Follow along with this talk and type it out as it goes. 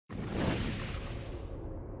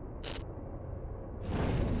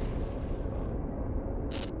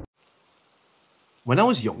When I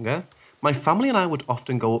was younger, my family and I would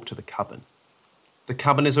often go up to the cabin. The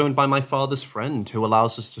cabin is owned by my father's friend who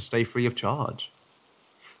allows us to stay free of charge.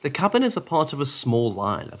 The cabin is a part of a small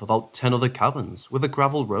line of about 10 other cabins with a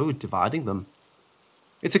gravel road dividing them.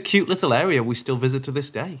 It's a cute little area we still visit to this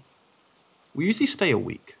day. We usually stay a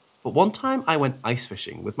week, but one time I went ice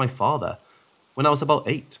fishing with my father when I was about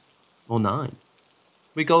 8 or 9.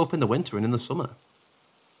 We go up in the winter and in the summer.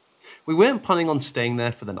 We weren't planning on staying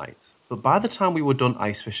there for the night, but by the time we were done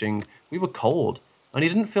ice fishing, we were cold and he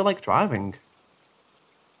didn't feel like driving.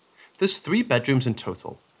 There's 3 bedrooms in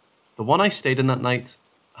total. The one I stayed in that night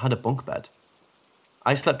had a bunk bed.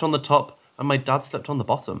 I slept on the top and my dad slept on the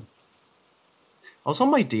bottom. I was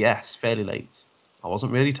on my DS fairly late. I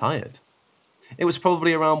wasn't really tired. It was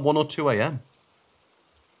probably around 1 or 2 a.m.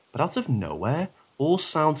 But out of nowhere, all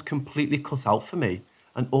sounds completely cut out for me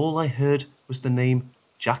and all I heard was the name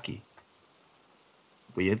Jackie.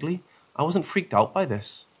 Weirdly, I wasn't freaked out by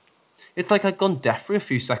this. It's like I'd gone deaf for a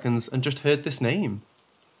few seconds and just heard this name,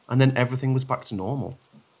 and then everything was back to normal.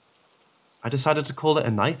 I decided to call it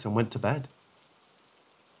a night and went to bed.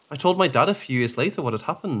 I told my dad a few years later what had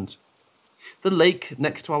happened. The lake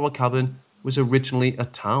next to our cabin was originally a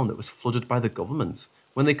town that was flooded by the government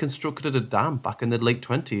when they constructed a dam back in the late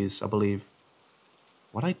 20s, I believe.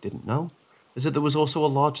 What I didn't know is that there was also a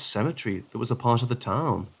large cemetery that was a part of the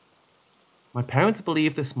town. My parents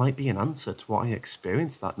believe this might be an answer to what I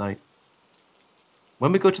experienced that night.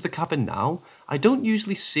 When we go to the cabin now, I don't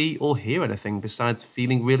usually see or hear anything besides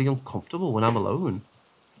feeling really uncomfortable when I'm alone.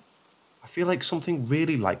 I feel like something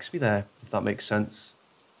really likes me there, if that makes sense.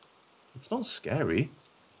 It's not scary,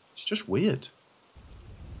 it's just weird.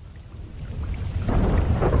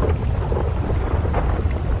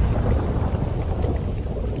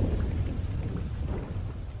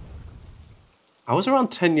 I was around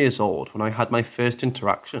 10 years old when I had my first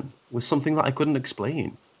interaction with something that I couldn't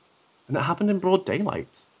explain, and it happened in broad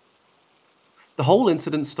daylight. The whole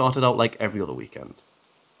incident started out like every other weekend.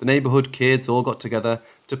 The neighbourhood kids all got together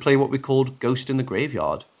to play what we called Ghost in the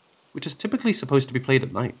Graveyard, which is typically supposed to be played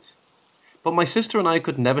at night. But my sister and I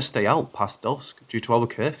could never stay out past dusk due to our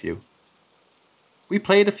curfew. We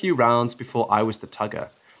played a few rounds before I was the tagger,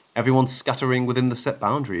 everyone scattering within the set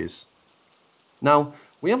boundaries. Now,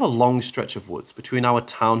 we have a long stretch of woods between our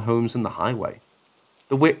townhomes and the highway,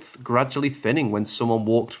 the width gradually thinning when someone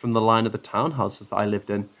walked from the line of the townhouses that I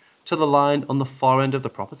lived in to the line on the far end of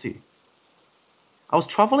the property. I was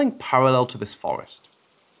travelling parallel to this forest.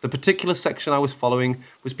 The particular section I was following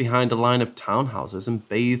was behind a line of townhouses and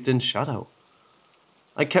bathed in shadow.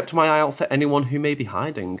 I kept my eye out for anyone who may be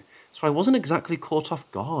hiding, so I wasn't exactly caught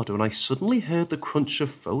off guard when I suddenly heard the crunch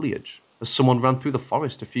of foliage as someone ran through the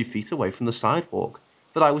forest a few feet away from the sidewalk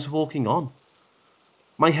that I was walking on.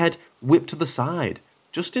 My head whipped to the side,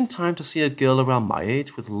 just in time to see a girl around my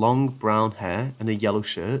age with long brown hair and a yellow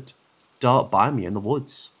shirt dart by me in the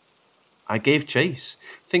woods. I gave chase,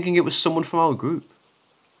 thinking it was someone from our group.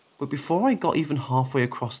 But before I got even halfway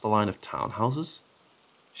across the line of townhouses,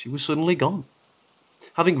 she was suddenly gone,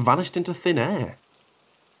 having vanished into thin air.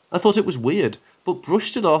 I thought it was weird, but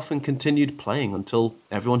brushed it off and continued playing until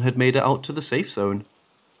everyone had made it out to the safe zone.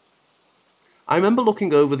 I remember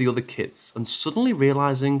looking over the other kids and suddenly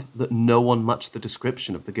realising that no one matched the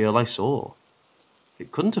description of the girl I saw.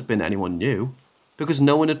 It couldn't have been anyone new, because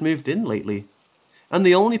no one had moved in lately, and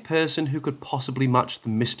the only person who could possibly match the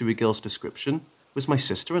mystery girl's description was my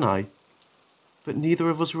sister and I. But neither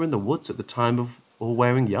of us were in the woods at the time or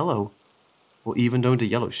wearing yellow, or even owned a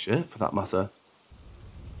yellow shirt for that matter.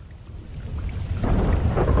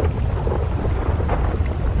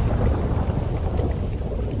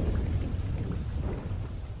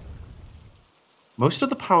 Most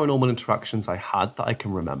of the paranormal interactions I had that I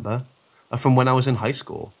can remember are from when I was in high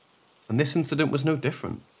school, and this incident was no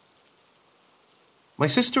different. My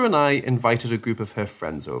sister and I invited a group of her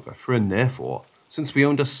friends over for a Nerf war, since we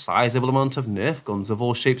owned a sizable amount of Nerf guns of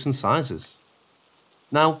all shapes and sizes.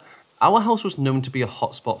 Now, our house was known to be a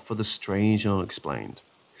hotspot for the strange and unexplained,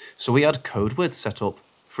 so we had code words set up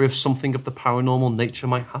for if something of the paranormal nature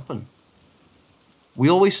might happen. We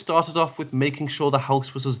always started off with making sure the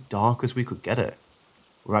house was as dark as we could get it.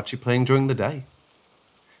 We're actually playing during the day,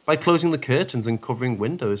 by closing the curtains and covering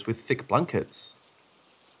windows with thick blankets.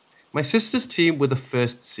 My sister's team were the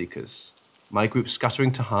first seekers, my group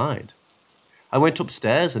scattering to hide. I went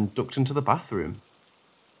upstairs and ducked into the bathroom.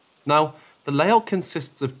 Now, the layout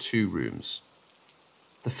consists of 2 rooms.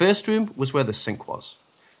 The first room was where the sink was,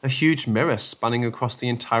 a huge mirror spanning across the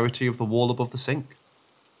entirety of the wall above the sink.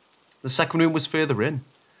 The second room was further in.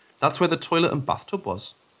 That's where the toilet and bathtub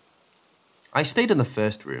was. I stayed in the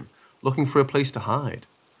first room, looking for a place to hide,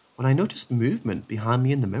 when I noticed movement behind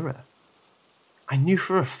me in the mirror. I knew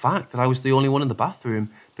for a fact that I was the only one in the bathroom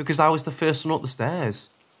because I was the first one up the stairs.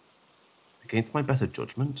 Against my better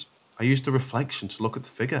judgment, I used the reflection to look at the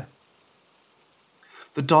figure.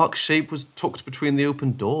 The dark shape was tucked between the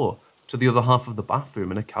open door to the other half of the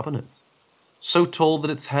bathroom in a cabinet, so tall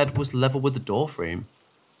that its head was level with the door frame.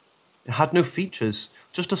 It had no features,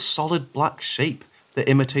 just a solid black shape that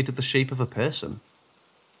imitated the shape of a person.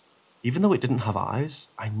 Even though it didn't have eyes,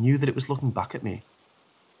 I knew that it was looking back at me.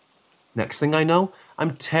 Next thing I know,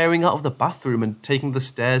 I'm tearing out of the bathroom and taking the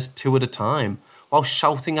stairs 2 at a time, while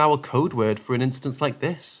shouting our code word for an instance like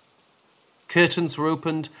this. Curtains were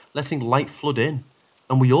opened, letting light flood in,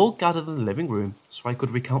 and we all gathered in the living room so I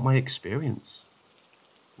could recount my experience.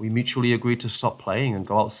 We mutually agreed to stop playing and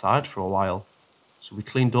go outside for a while, so we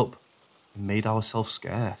cleaned up and made ourselves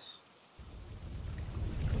scarce.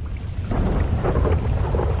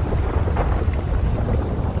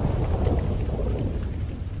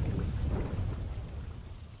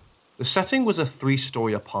 The setting was a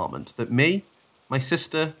 3-story apartment that me, my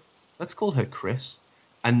sister, let's call her Chris,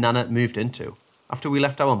 and Nana moved into after we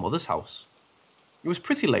left our mother's house. It was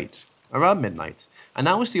pretty late, around midnight, and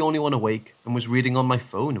I was the only one awake and was reading on my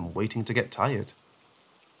phone and waiting to get tired.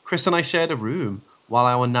 Chris and I shared a room while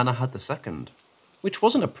our Nana had the second, which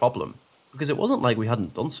wasn't a problem because it wasn't like we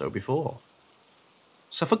hadn't done so before.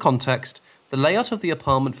 So for context, the layout of the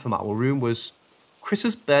apartment from our room was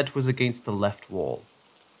Chris's bed was against the left wall.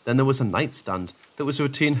 Then there was a nightstand that was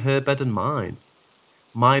between her bed and mine,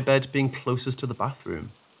 my bed being closest to the bathroom.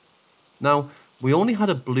 Now, we only had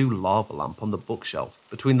a blue lava lamp on the bookshelf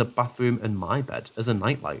between the bathroom and my bed as a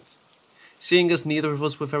nightlight, seeing as neither of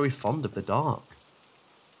us were very fond of the dark.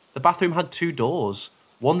 The bathroom had 2 doors,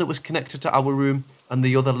 one that was connected to our room and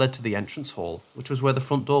the other led to the entrance hall, which was where the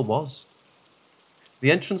front door was.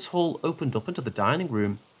 The entrance hall opened up into the dining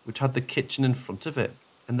room, which had the kitchen in front of it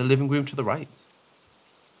and the living room to the right.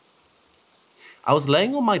 I was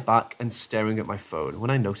laying on my back and staring at my phone when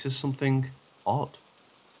I noticed something odd.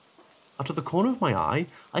 Out of the corner of my eye,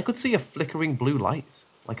 I could see a flickering blue light,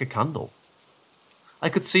 like a candle. I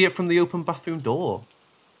could see it from the open bathroom door.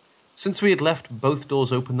 Since we had left both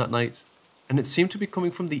doors open that night, and it seemed to be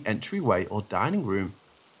coming from the entryway or dining room.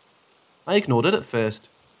 I ignored it at first,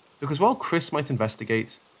 because while Chris might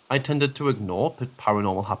investigate, I tended to ignore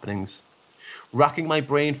paranormal happenings, racking my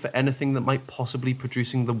brain for anything that might possibly be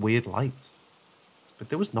producing the weird light. But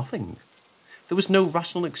there was nothing. There was no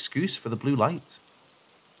rational excuse for the blue light.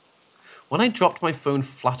 When I dropped my phone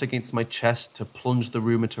flat against my chest to plunge the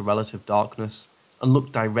room into relative darkness and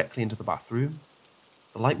looked directly into the bathroom,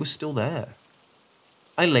 the light was still there.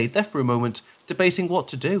 I laid there for a moment, debating what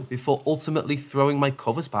to do before ultimately throwing my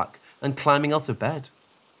covers back and climbing out of bed.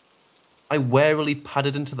 I warily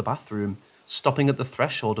padded into the bathroom, stopping at the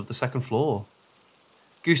threshold of the second floor.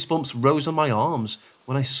 Goosebumps rose on my arms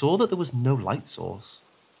when I saw that there was no light source,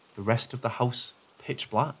 the rest of the house pitch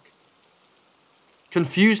black.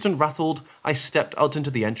 Confused and rattled, I stepped out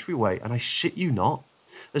into the entryway, and I shit you not,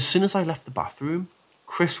 as soon as I left the bathroom,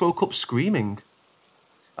 Chris woke up screaming.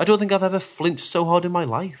 I don't think I've ever flinched so hard in my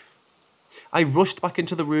life. I rushed back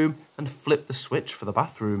into the room and flipped the switch for the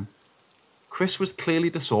bathroom. Chris was clearly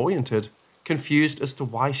disoriented, confused as to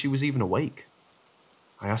why she was even awake.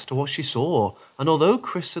 I asked her what she saw, and although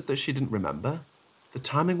Chris said that she didn't remember, the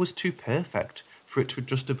timing was too perfect for it to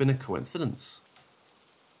just have been a coincidence.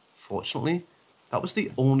 Fortunately, that was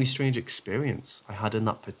the only strange experience I had in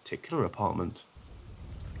that particular apartment.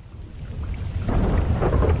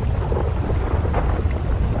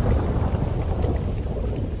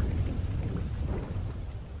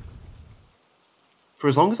 For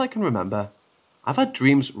as long as I can remember, I've had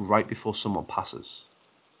dreams right before someone passes.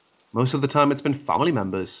 Most of the time it's been family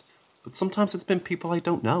members, but sometimes it's been people I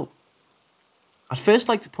don't know. I'd first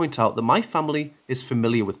like to point out that my family is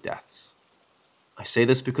familiar with deaths. I say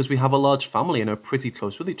this because we have a large family and are pretty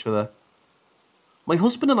close with each other. My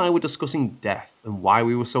husband and I were discussing death and why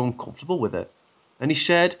we were so uncomfortable with it, and he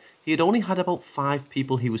shared he had only had about 5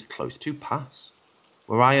 people he was close to pass,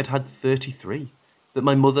 where I had had 33 that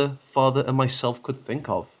my mother, father and myself could think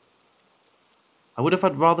of. I would have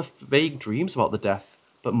had rather vague dreams about the death,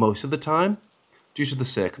 but most of the time, due to the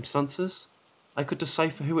circumstances, I could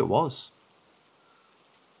decipher who it was.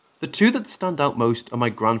 The 2 that stand out most are my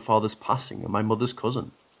grandfather's passing and my mother's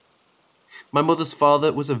cousin. My mother's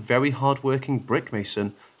father was a very hard-working brick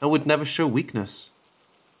mason and would never show weakness.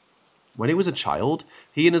 When he was a child,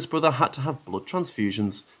 he and his brother had to have blood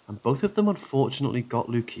transfusions, and both of them unfortunately got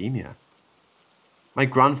leukemia. My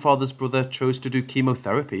grandfather's brother chose to do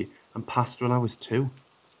chemotherapy and passed when I was 2.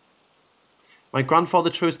 My grandfather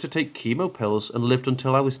chose to take chemo pills and lived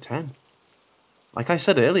until I was 10. Like I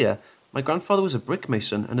said earlier, my grandfather was a brick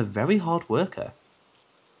mason and a very hard worker.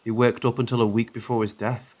 He worked up until a week before his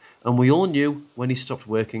death, and we all knew when he stopped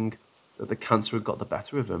working that the cancer had got the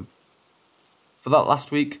better of him. For that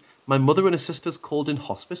last week, my mother and her sisters called in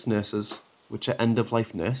hospice nurses, which are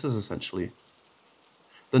end-of-life nurses essentially.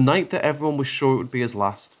 The night that everyone was sure it would be his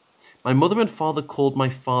last, my mother and father called my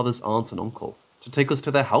father's aunt and uncle to take us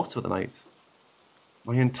to their house for the night.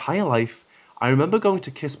 My entire life, I remember going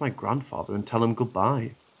to kiss my grandfather and tell him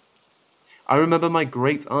goodbye. I remember my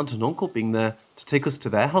great aunt and uncle being there to take us to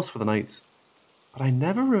their house for the night, but I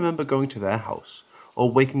never remember going to their house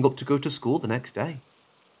or waking up to go to school the next day.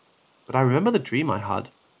 But I remember the dream I had,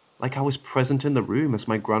 like I was present in the room as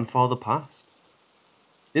my grandfather passed.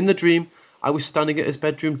 In the dream, I was standing at his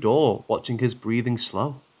bedroom door, watching his breathing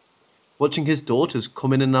slow, watching his daughters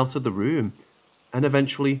come in and out of the room, and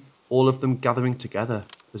eventually all of them gathering together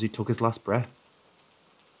as he took his last breath.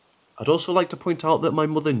 I'd also like to point out that my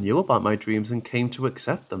mother knew about my dreams and came to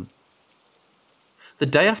accept them. The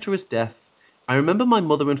day after his death, I remember my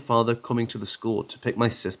mother and father coming to the school to pick my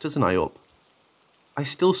sisters and I up. I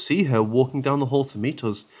still see her walking down the hall to meet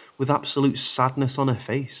us with absolute sadness on her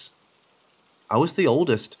face. I was the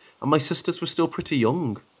oldest, and my sisters were still pretty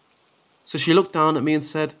young. So she looked down at me and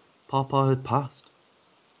said, Papa had passed.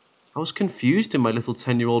 I was confused in my little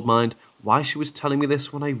 10-year-old mind why she was telling me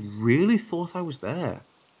this when I really thought I was there.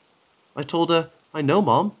 I told her, I know,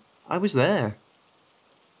 Mom, I was there.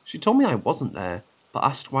 She told me I wasn't there, but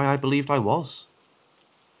asked why I believed I was.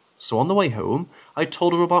 So on the way home, I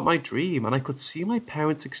told her about my dream, and I could see my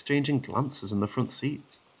parents exchanging glances in the front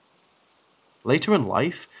seat. Later in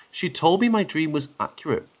life, she told me my dream was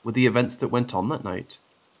accurate with the events that went on that night.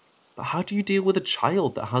 But how do you deal with a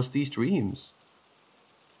child that has these dreams?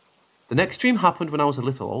 The next dream happened when I was a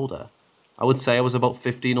little older. I would say I was about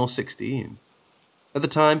 15 or 16. At the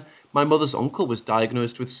time, my mother's uncle was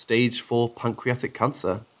diagnosed with stage 4 pancreatic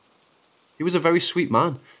cancer. He was a very sweet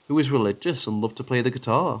man who was religious and loved to play the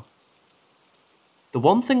guitar. The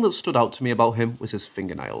one thing that stood out to me about him was his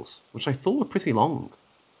fingernails, which I thought were pretty long.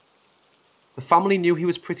 The family knew he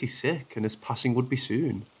was pretty sick and his passing would be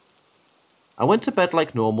soon. I went to bed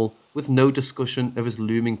like normal with no discussion of his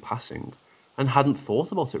looming passing and hadn't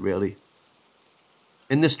thought about it really.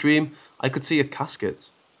 In this dream, I could see a casket.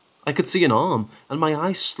 I could see an arm, and my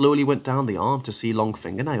eyes slowly went down the arm to see long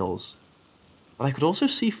fingernails. But I could also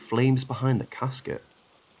see flames behind the casket.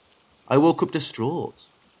 I woke up distraught.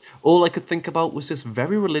 All I could think about was this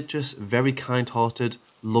very religious, very kind-hearted,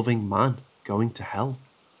 loving man going to hell.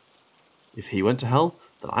 If he went to hell,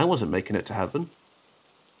 then I wasn't making it to heaven.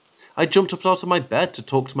 I jumped up out of my bed to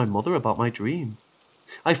talk to my mother about my dream.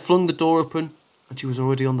 I flung the door open, and she was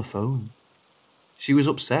already on the phone. She was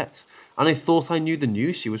upset, and I thought I knew the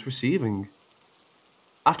news she was receiving.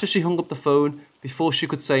 After she hung up the phone, before she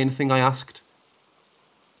could say anything, I asked,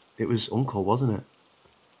 "It was Uncle, wasn't it?"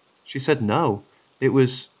 She said no, it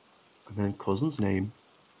was, and then cousin's name.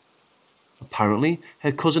 Apparently,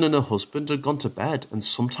 her cousin and her husband had gone to bed, and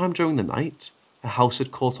sometime during the night, her house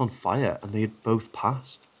had caught on fire and they had both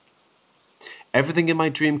passed. Everything in my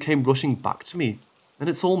dream came rushing back to me, and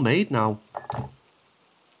it's all made now.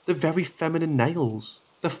 The very feminine nails,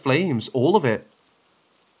 the flames, all of it.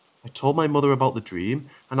 I told my mother about the dream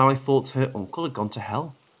and how I thought her uncle had gone to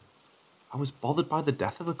hell. I was bothered by the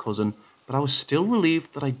death of a cousin, but I was still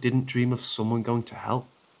relieved that I didn't dream of someone going to hell.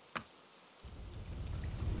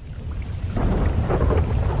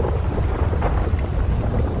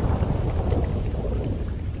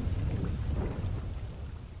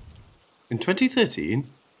 In 2013,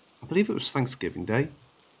 I believe it was Thanksgiving Day,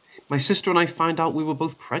 my sister and I found out we were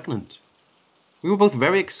both pregnant. We were both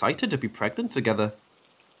very excited to be pregnant together.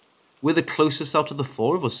 We're the closest out of the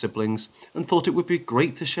 4 of us siblings and thought it would be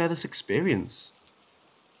great to share this experience.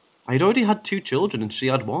 I had already had 2 children and she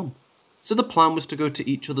had 1, so the plan was to go to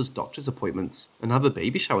each other's doctor's appointments and have a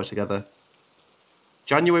baby shower together.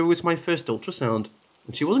 January was my first ultrasound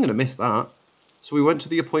and she wasn't going to miss that, so we went to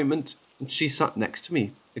the appointment and she sat next to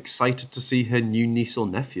me, excited to see her new niece or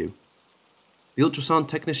nephew. The ultrasound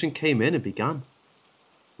technician came in and began.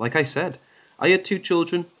 Like I said, I had 2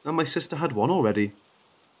 children and my sister had 1 already.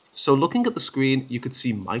 So looking at the screen, you could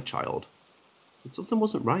see my child. But something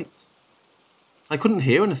wasn't right. I couldn't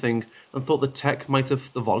hear anything and thought the tech might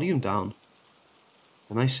have the volume down.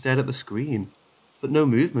 Then I stared at the screen, but no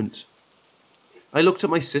movement. I looked at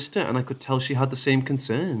my sister and I could tell she had the same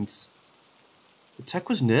concerns. The tech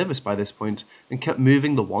was nervous by this point and kept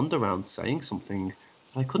moving the wand around saying something,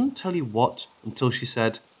 but I couldn't tell you what until she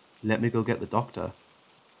said, "Let me go get the doctor."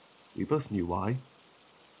 We both knew why.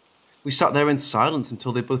 We sat there in silence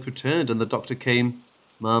until they both returned and the doctor came.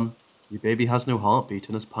 "Ma'am, your baby has no heartbeat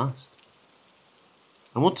and has passed."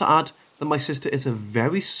 I want to add that my sister is a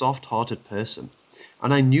very soft-hearted person,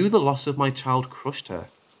 and I knew the loss of my child crushed her.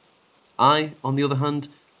 I, on the other hand,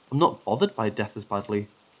 am not bothered by death as badly.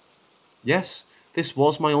 Yes, this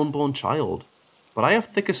was my unborn child, but I have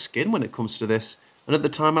thicker skin when it comes to this, and at the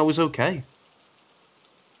time I was okay.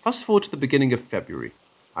 Fast forward to the beginning of February.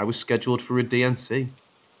 I was scheduled for a DNC.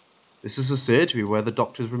 This is a surgery where the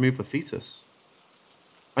doctors remove the fetus.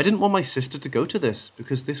 I didn't want my sister to go to this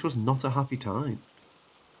because this was not a happy time.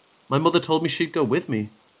 My mother told me she'd go with me.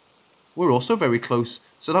 We're also very close,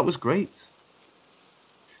 so that was great.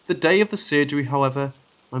 The day of the surgery, however,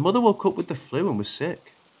 my mother woke up with the flu and was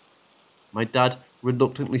sick. My dad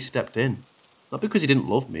reluctantly stepped in, not because he didn't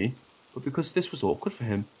love me, but because this was awkward for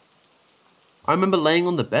him. I remember laying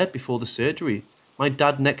on the bed before the surgery, my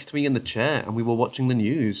dad next to me in the chair, and we were watching the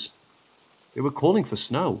news. They were calling for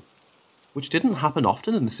snow, which didn't happen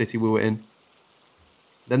often in the city we were in.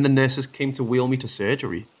 Then the nurses came to wheel me to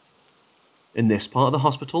surgery. In this part of the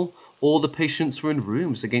hospital, all the patients were in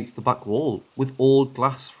rooms against the back wall, with all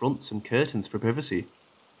glass fronts and curtains for privacy.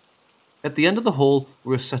 At the end of the hall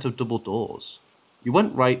were a set of double doors. You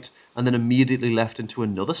went right and then immediately left into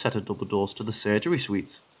another set of double doors to the surgery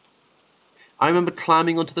suite. I remember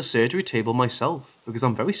climbing onto the surgery table myself, because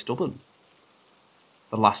I'm very stubborn.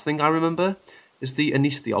 The last thing I remember is the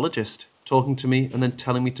anesthesiologist talking to me and then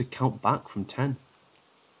telling me to count back from 10.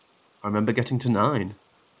 I remember getting to 9.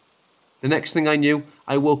 The next thing I knew,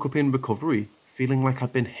 I woke up in recovery, feeling like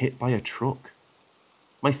I'd been hit by a truck.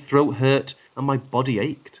 My throat hurt and my body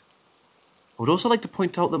ached. I would also like to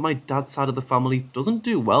point out that my dad's side of the family doesn't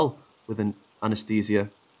do well with an anesthesia.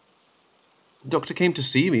 The doctor came to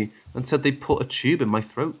see me and said they put a tube in my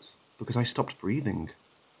throat because I stopped breathing,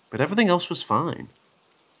 but everything else was fine.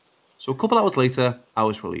 So a couple hours later, I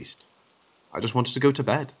was released. I just wanted to go to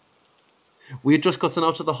bed. We had just gotten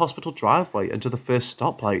out of the hospital driveway and to the first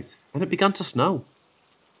stoplight, and it began to snow.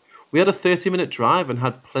 We had a 30-minute drive and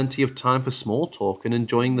had plenty of time for small talk and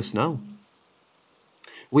enjoying the snow.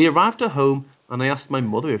 We arrived at home and I asked my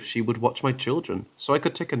mother if she would watch my children so I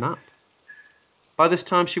could take a nap. By this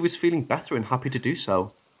time she was feeling better and happy to do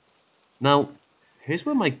so. Now, here's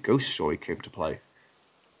where my ghost story came to play.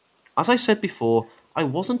 As I said before, I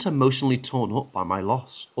wasn't emotionally torn up by my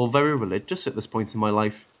loss or very religious at this point in my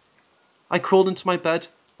life. I crawled into my bed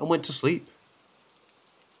and went to sleep.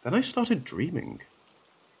 Then I started dreaming.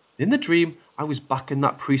 In the dream, I was back in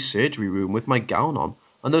that pre-surgery room with my gown on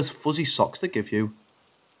and those fuzzy socks they give you.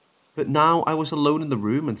 But now I was alone in the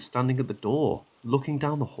room and standing at the door, looking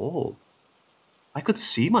down the hall. I could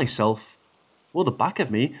see myself, or the back of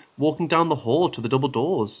me, walking down the hall to the double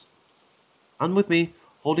doors. And with me,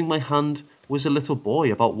 holding my hand, was a little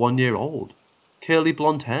boy about 1 year old. Curly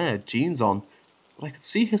blonde hair, jeans on, but I could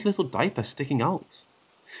see his little diaper sticking out.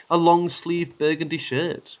 A long-sleeved burgundy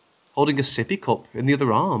shirt, holding a sippy cup in the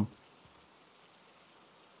other arm.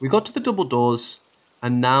 We got to the double doors,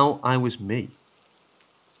 and now I was me,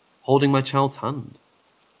 holding my child's hand.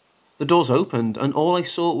 The doors opened, and all I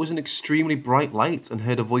saw was an extremely bright light and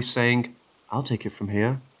heard a voice saying, "I'll take it from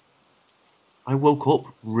here." I woke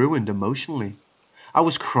up ruined emotionally. I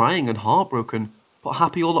was crying and heartbroken, but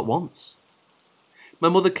happy all at once. My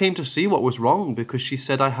mother came to see what was wrong because she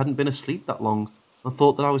said I hadn't been asleep that long and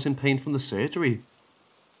thought that I was in pain from the surgery.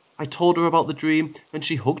 I told her about the dream and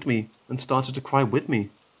she hugged me and started to cry with me.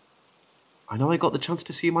 I know I got the chance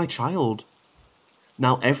to see my child.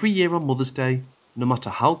 Now every year on Mother's Day, no matter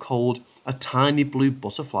how cold, a tiny blue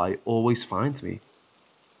butterfly always finds me.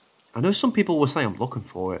 I know some people will say I'm looking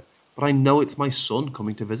for it, but I know it's my son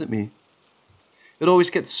coming to visit me. It always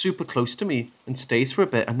gets super close to me and stays for a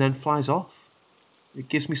bit and then flies off. It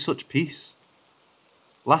gives me such peace.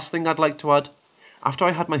 Last thing I'd like to add, after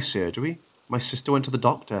I had my surgery, my sister went to the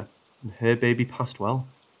doctor and her baby passed well.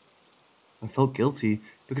 I felt guilty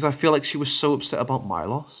because I feel like she was so upset about my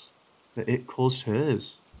loss that it caused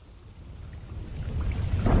hers.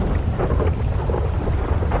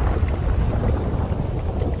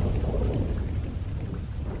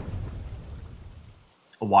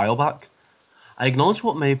 A while back, I acknowledged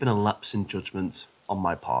what may have been a lapse in judgment on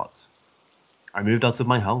my part. I moved out of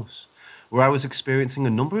my house, where I was experiencing a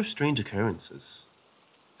number of strange occurrences.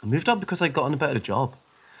 I moved out because I got a better job,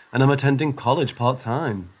 and I'm attending college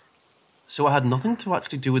part-time. So it had nothing to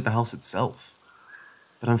actually do with the house itself.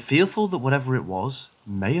 But I'm fearful that whatever it was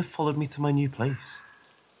may have followed me to my new place.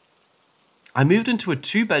 I moved into a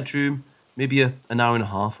 2-bedroom, maybe an hour and a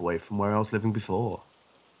half away from where I was living before.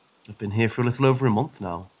 I've been here for a little over a month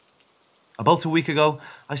now. About a week ago,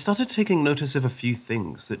 I started taking notice of a few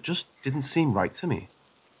things that just didn't seem right to me.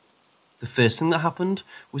 The first thing that happened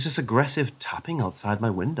was this aggressive tapping outside my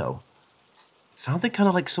window. It sounded kind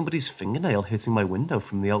of like somebody's fingernail hitting my window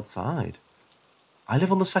from the outside. I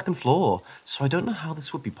live on the second floor, so I don't know how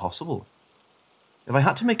this would be possible. If I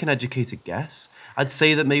had to make an educated guess, I'd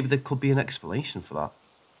say that maybe there could be an explanation for that.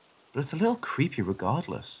 But it's a little creepy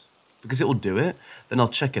regardless, because it will do it, then I'll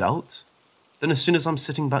check it out. Then as soon as I'm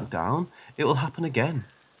sitting back down, it will happen again.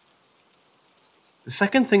 The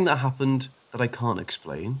second thing that happened that I can't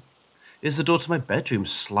explain is the door to my bedroom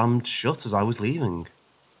slammed shut as I was leaving.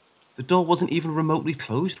 The door wasn't even remotely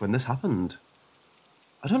closed when this happened.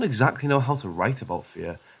 I don't exactly know how to write about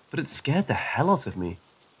fear, but it scared the hell out of me.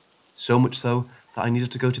 So much so that I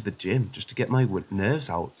needed to go to the gym just to get my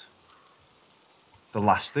nerves out. The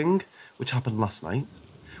last thing, which happened last night,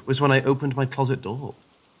 was when I opened my closet door.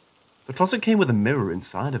 The closet came with a mirror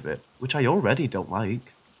inside of it, which I already don't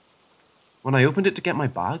like. When I opened it to get my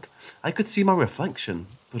bag, I could see my reflection,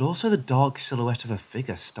 but also the dark silhouette of a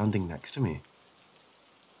figure standing next to me.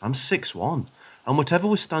 I'm 6'1", and whatever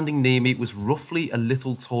was standing near me was roughly a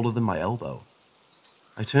little taller than my elbow.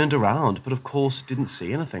 I turned around, but of course didn't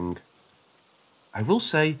see anything. I will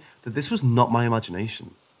say that this was not my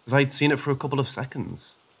imagination, as I had seen it for a couple of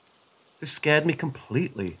seconds. This scared me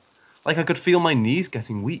completely, like I could feel my knees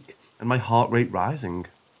getting weak and my heart rate rising.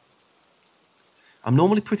 I'm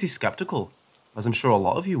normally pretty skeptical, as I'm sure a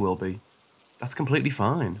lot of you will be. That's completely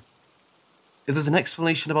fine. If there's an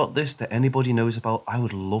explanation about this that anybody knows about, I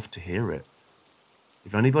would love to hear it.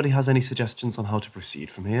 If anybody has any suggestions on how to proceed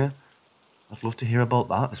from here, I'd love to hear about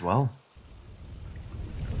that as well.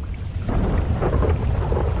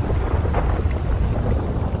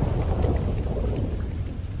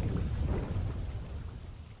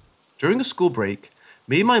 During a school break,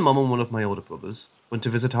 me, my mum and one of my older brothers went to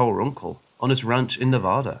visit our uncle on his ranch in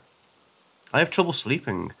Nevada. I have trouble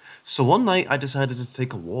sleeping, so one night I decided to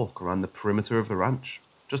take a walk around the perimeter of the ranch,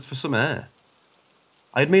 just for some air.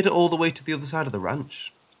 I had made it all the way to the other side of the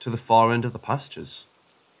ranch, to the far end of the pastures.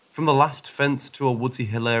 From the last fence to a woodsy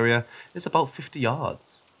hill area is about 50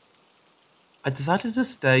 yards. I decided to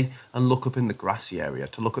stay and look up in the grassy area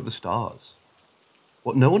to look at the stars.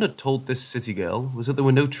 What no one had told this city girl was that there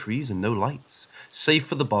were no trees and no lights, save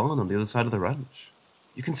for the barn on the other side of the ranch.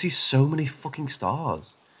 You can see so many fucking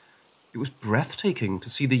stars. It was breathtaking to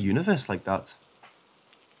see the universe like that.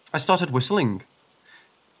 I started whistling.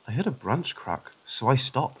 I heard a branch crack, so I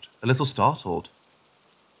stopped, a little startled.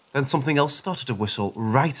 Then something else started to whistle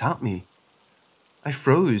right at me. I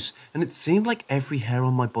froze, and it seemed like every hair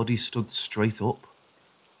on my body stood straight up.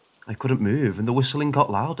 I couldn't move, and the whistling got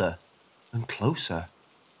louder and closer.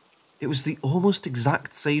 It was the almost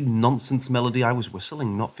exact same nonsense melody I was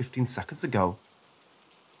whistling not 15 seconds ago.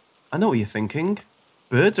 I know what you're thinking.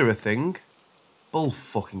 Birds are a thing. Bull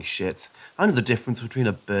fucking shit. I know the difference between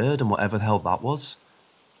a bird and whatever the hell that was.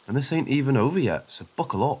 And this ain't even over yet, so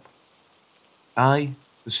buckle up. I,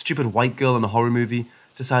 the stupid white girl in a horror movie,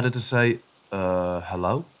 decided to say,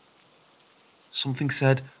 hello? Something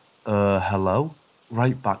said, hello?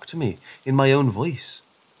 Right back to me, in my own voice.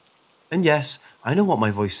 And yes, I know what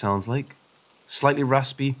my voice sounds like. Slightly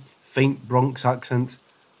raspy, faint Bronx accent,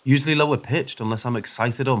 usually lower pitched unless I'm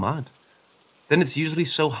excited or mad. Then it's usually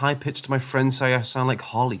so high pitched my friends say I sound like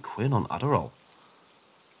Harley Quinn on Adderall.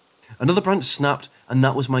 Another branch snapped, and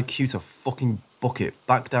that was my cue to fucking book it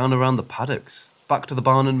back down around the paddocks, back to the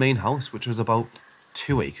barn and main house, which was about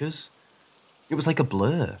 2 acres. It was like a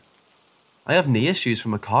blur. I have knee issues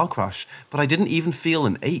from a car crash, but I didn't even feel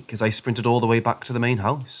an ache as I sprinted all the way back to the main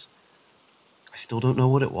house. I still don't know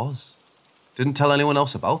what it was. Didn't tell anyone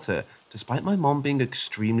else about it, despite my mom being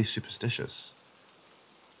extremely superstitious.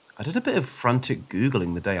 I did a bit of frantic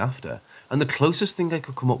Googling the day after, and the closest thing I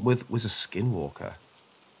could come up with was a skinwalker.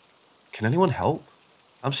 Can anyone help?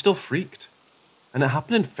 I'm still freaked. And it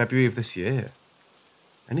happened in February of this year.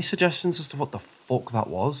 Any suggestions as to what the fuck that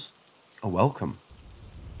was are welcome.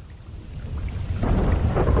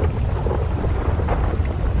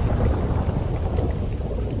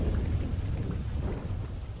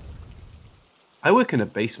 I work in a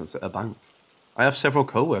basement at a bank. I have several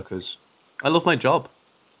co-workers. I love my job.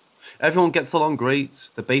 Everyone gets along great,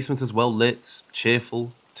 the basement is well lit,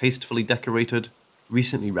 cheerful, tastefully decorated,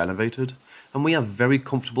 recently renovated, and we have very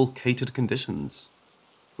comfortable catered conditions.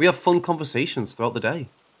 We have fun conversations throughout the day.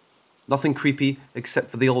 Nothing creepy except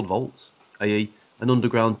for the old vault, i.e. an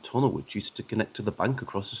underground tunnel which used to connect to the bank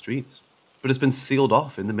across the street, but has been sealed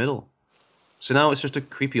off in the middle. So now it's just a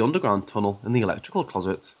creepy underground tunnel in the electrical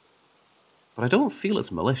closet. But I don't feel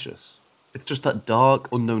it's malicious. It's just that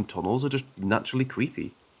dark, unknown tunnels are just naturally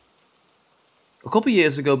creepy. A couple of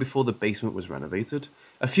years ago, before the basement was renovated,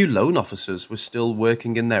 a few loan officers were still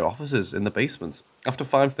working in their offices in the basement after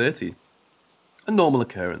 5:30. A normal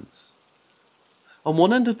occurrence. On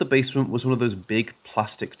one end of the basement was one of those big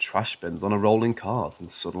plastic trash bins on a rolling cart, and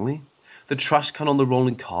suddenly, the trash can on the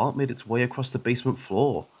rolling cart made its way across the basement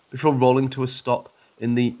floor before rolling to a stop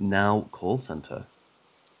in the now call centre.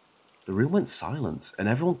 The room went silent, and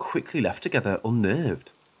everyone quickly left together,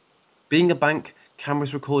 unnerved. Being a bank,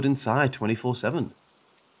 cameras record inside 24/7.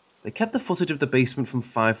 They kept the footage of the basement from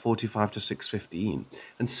 5:45 to 6:15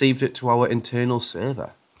 and saved it to our internal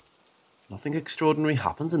server. Nothing extraordinary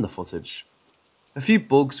happened in the footage. A few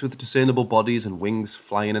bugs with discernible bodies and wings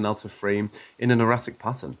fly in and out of frame in an erratic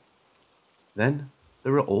pattern. Then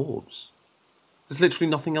there are orbs. There's literally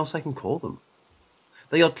nothing else I can call them.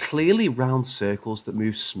 They are clearly round circles that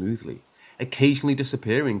move smoothly, occasionally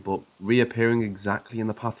disappearing but reappearing exactly in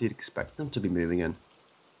the path you'd expect them to be moving in.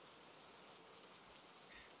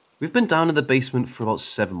 We've been down in the basement for about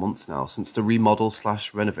 7 months now since the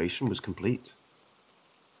remodel/renovation was complete.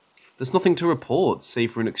 There's nothing to report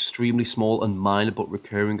save for an extremely small and minor but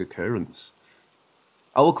recurring occurrence.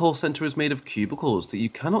 Our call centre is made of cubicles that you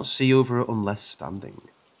cannot see over unless standing.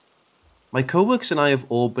 My co-workers and I have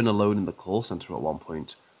all been alone in the call centre at one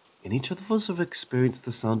point, and each of us have experienced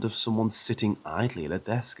the sound of someone sitting idly at a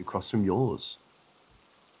desk across from yours.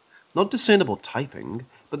 Not discernible typing,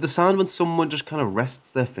 but the sound when someone just kind of rests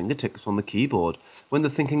their fingertips on the keyboard when they're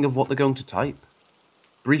thinking of what they're going to type.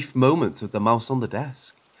 Brief moments of the mouse on the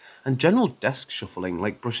desk, and general desk shuffling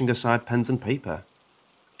like brushing aside pens and paper.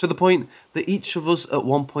 To the point that each of us at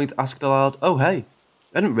one point asked aloud, "Oh hey,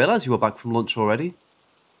 I didn't realise you were back from lunch already."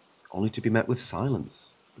 Only to be met with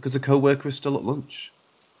silence, because a co-worker is still at lunch.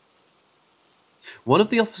 One of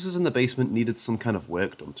the officers in the basement needed some kind of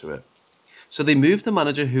work done to it, so they moved the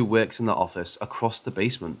manager who works in that office across the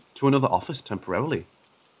basement to another office temporarily.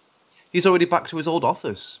 He's already back to his old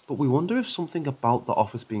office, but we wonder if something about the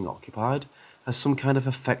office being occupied has some kind of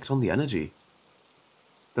effect on the energy.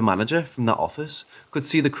 The manager from that office could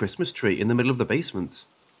see the Christmas tree in the middle of the basement.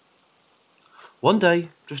 One day,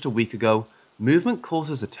 just a week ago, movement caught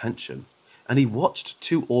his attention, and he watched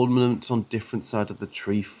two ornaments on different sides of the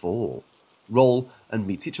tree fall, roll, and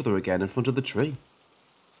meet each other again in front of the tree.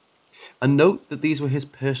 And note that these were his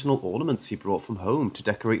personal ornaments he brought from home to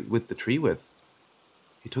decorate with the tree with.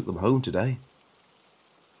 He took them home today.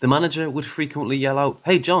 The manager would frequently yell out,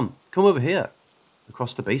 "Hey John, come over here,"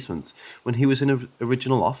 across the basement when he was in his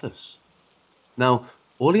original office. Now,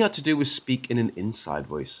 all he had to do was speak in an inside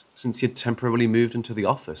voice, since he had temporarily moved into the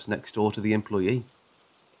office next door to the employee,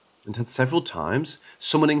 and had several times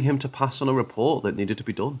summoning him to pass on a report that needed to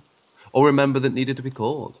be done, or a member that needed to be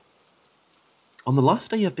called. On the last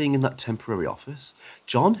day of being in that temporary office,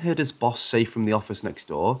 John heard his boss say from the office next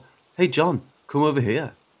door, "Hey John, come over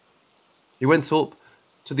here." He went up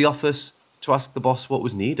to the office to ask the boss what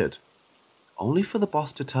was needed, only for the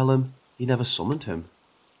boss to tell him he never summoned him.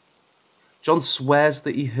 John swears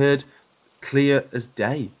that he heard clear as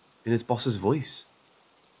day in his boss's voice.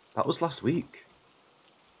 That was last week.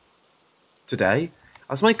 Today,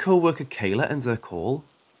 as my co-worker Kayla ends her call,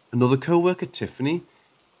 another co-worker Tiffany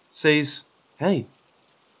says, "Hey,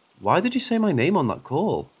 why did you say my name on that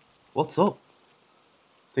call? What's up?"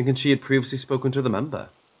 Thinking she had previously spoken to the member.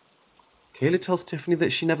 Kayla tells Tiffany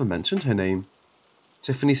that she never mentioned her name.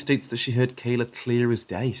 Tiffany states that she heard Kayla clear as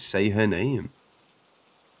day say her name.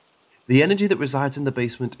 The energy that resides in the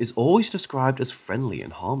basement is always described as friendly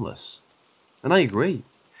and harmless. And I agree.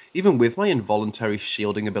 Even with my involuntary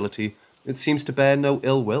shielding ability, it seems to bear no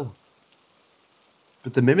ill will.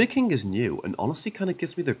 But the mimicking is new and honestly kind of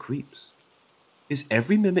gives me the creeps. Is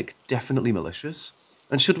every mimic definitely malicious?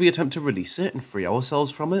 And should we attempt to release it and free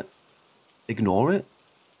ourselves from it? Ignore it?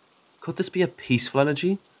 Could this be a peaceful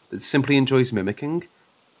energy that simply enjoys mimicking?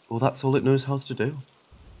 Or that's all it knows how to do?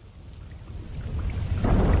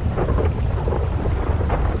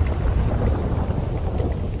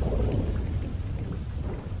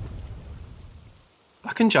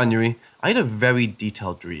 Back in January, I had a very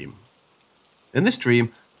detailed dream. In this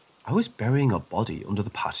dream, I was burying a body under the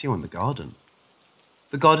patio in the garden.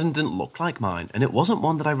 The garden didn't look like mine, and it wasn't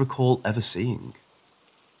one that I recall ever seeing.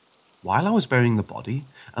 While I was burying the body,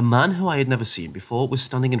 a man who I had never seen before was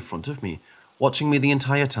standing in front of me, watching me the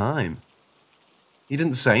entire time. He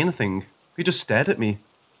didn't say anything, he just stared at me.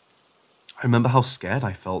 I remember how scared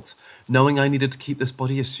I felt, knowing I needed to keep this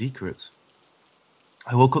body a secret.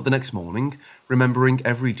 I woke up the next morning, remembering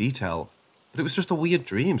every detail, but it was just a weird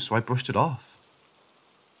dream, so I brushed it off.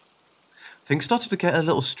 Things started to get a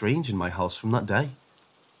little strange in my house from that day.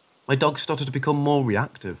 My dog started to become more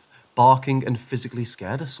reactive, barking and physically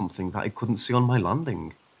scared of something that I couldn't see on my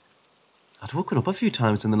landing. I'd woken up a few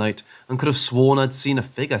times in the night and could have sworn I'd seen a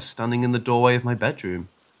figure standing in the doorway of my bedroom.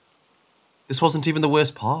 This wasn't even the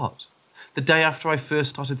worst part. The day after I first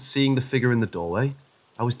started seeing the figure in the doorway,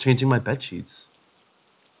 I was changing my bedsheets.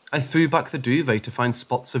 I threw back the duvet to find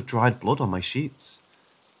spots of dried blood on my sheets.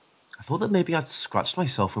 I thought that maybe I'd scratched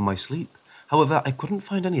myself in my sleep. However, I couldn't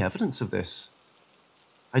find any evidence of this.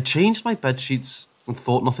 I changed my bedsheets and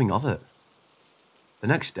thought nothing of it. The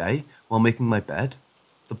next day, while making my bed,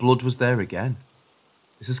 the blood was there again.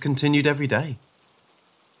 This has continued every day.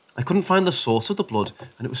 I couldn't find the source of the blood,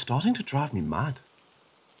 and it was starting to drive me mad.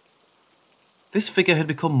 This figure had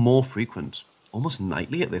become more frequent, almost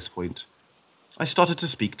nightly at this point. I started to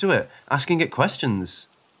speak to it, asking it questions.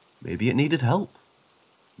 Maybe it needed help.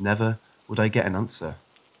 Never would I get an answer.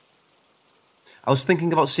 I was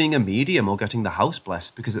thinking about seeing a medium or getting the house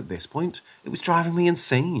blessed because at this point, it was driving me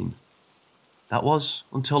insane. That was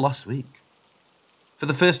until last week. For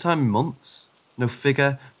the first time in months, no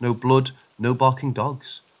figure, no blood, no barking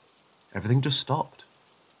dogs. Everything just stopped.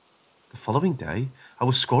 The following day, I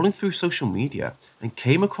was scrolling through social media and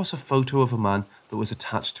came across a photo of a man that was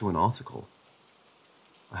attached to an article.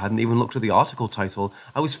 I hadn't even looked at the article title.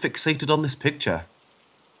 I was fixated on this picture.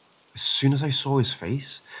 As soon as I saw his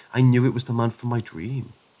face, I knew it was the man from my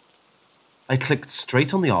dream. I clicked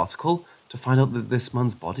straight on the article to find out that this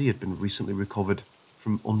man's body had been recently recovered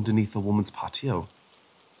from underneath a woman's patio.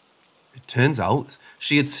 It turns out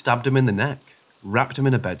she had stabbed him in the neck, wrapped him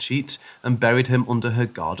in a bedsheet, and buried him under her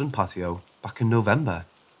garden patio back in November.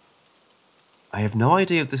 I have no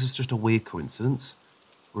idea if this is just a weird coincidence,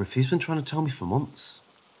 or if he's been trying to tell me for months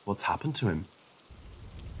what's happened to him.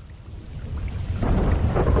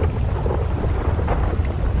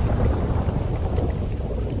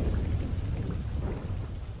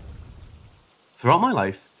 Throughout my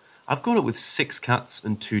life, I've grown up with 6 cats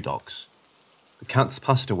and 2 dogs. The cats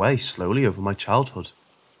passed away slowly over my childhood.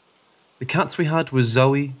 The cats we had were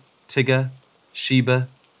Zoe, Tigger, Sheba,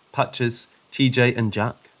 Patches, TJ and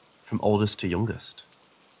Jack, from oldest to youngest.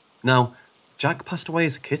 Now, Jack passed away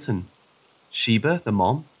as a kitten. Sheba, the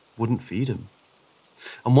mom, wouldn't feed him.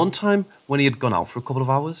 And one time, when he had gone out for a couple of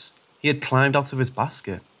hours, he had climbed out of his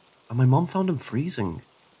basket, and my mom found him freezing.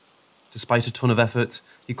 Despite a ton of effort,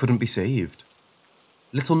 he couldn't be saved.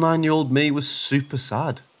 Little 9-year-old me was super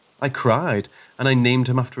sad. I cried, and I named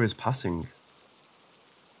him after his passing.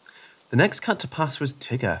 The next cat to pass was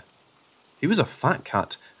Tigger. He was a fat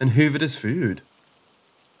cat and hoovered his food.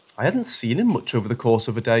 I hadn't seen him much over the course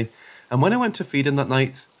of a day, and when I went to feed him that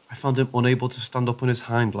night, I found him unable to stand up on his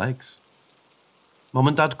hind legs. Mom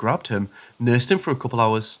and Dad grabbed him, nursed him for a couple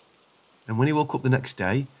hours, and when he woke up the next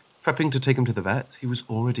day, prepping to take him to the vet, he was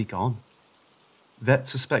already gone. Vet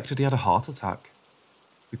suspected he had a heart attack.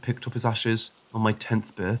 We picked up his ashes on my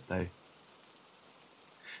 10th birthday.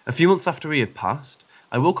 A few months after he had passed,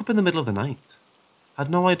 I woke up in the middle of the night. I had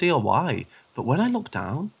no idea why, but when I looked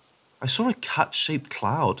down, I saw a cat-shaped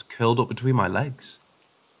cloud curled up between my legs.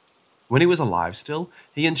 When he was alive still,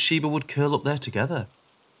 he and Sheba would curl up there together.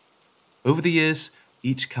 Over the years,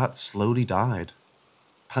 each cat slowly died.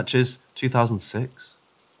 Patches, 2006.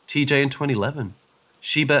 TJ in 2011.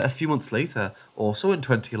 Sheba a few months later, also in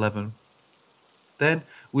 2011. Then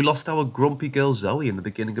we lost our grumpy girl Zoe in the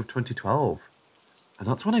beginning of 2012. And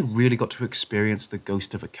that's when I really got to experience the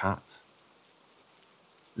ghost of a cat.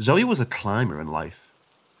 Zoe was a climber in life.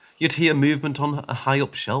 You'd hear movement on a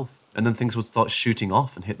high-up shelf, and then things would start shooting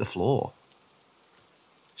off and hit the floor.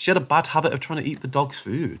 She had a bad habit of trying to eat the dog's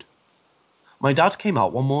food. My dad came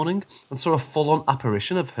out one morning and saw a full-on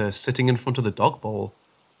apparition of her sitting in front of the dog bowl,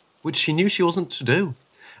 which she knew she wasn't to do,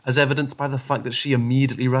 as evidenced by the fact that she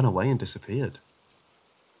immediately ran away and disappeared.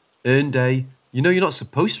 Earned a, "You know you're not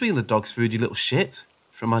supposed to be in the dog's food, you little shit,"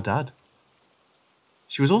 from my dad.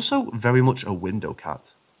 She was also very much a window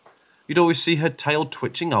cat. You'd always see her tail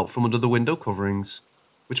twitching out from under the window coverings,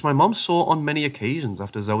 which my mom saw on many occasions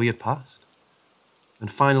after Zoe had passed.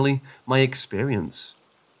 And finally, my experience.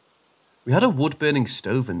 We had a wood-burning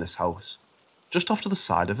stove in this house. Just off to the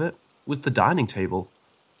side of it was the dining table.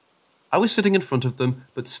 I was sitting in front of them,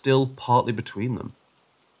 but still partly between them.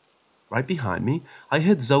 Right behind me, I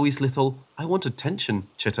heard Zoe's little "I want attention"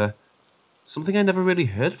 chitter. Something I never really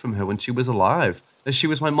heard from her when she was alive, as she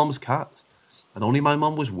was my mom's cat, and only my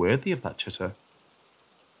mom was worthy of that chitter.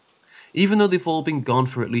 Even though they've all been gone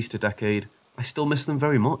for at least a decade, I still miss them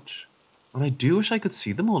very much, and I do wish I could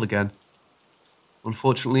see them all again.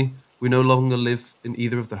 Unfortunately, we no longer live in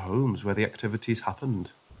either of the homes where the activities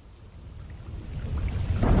happened.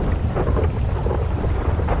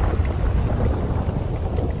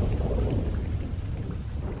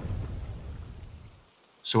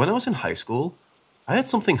 So when I was in high school, I had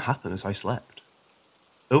something happen as I slept.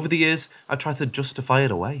 Over the years, I tried to justify it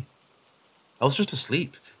away. I was just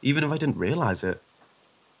asleep, even if I didn't realise it.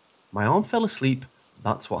 My arm fell asleep,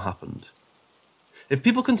 that's what happened. If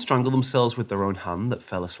people can strangle themselves with their own hand that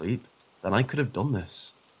fell asleep, then I could have done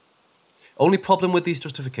this. Only problem with these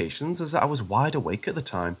justifications is that I was wide awake at the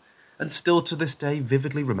time, and still to this day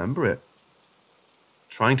vividly remember it.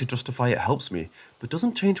 Trying to justify it helps me, but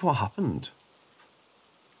doesn't change what happened.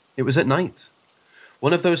 It was at night.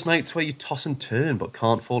 One of those nights where you toss and turn but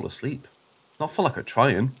can't fall asleep. Not for lack of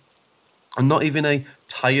trying. And not even a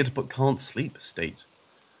tired but can't sleep state.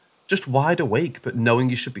 Just wide awake but knowing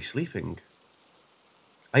you should be sleeping.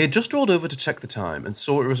 I had just rolled over to check the time and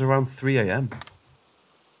saw it was around 3 a.m.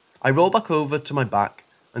 I roll back over to my back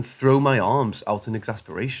and throw my arms out in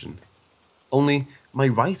exasperation. Only my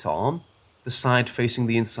right arm, the side facing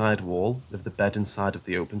the inside wall of the bed inside of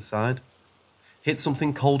the open side, hit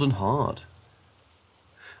something cold and hard.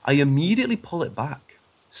 I immediately pull it back,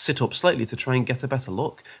 sit up slightly to try and get a better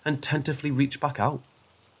look, and tentatively reach back out.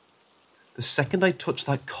 The second I touch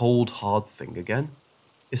that cold, hard thing again,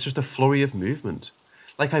 it's just a flurry of movement,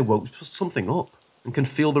 like I woke something up and can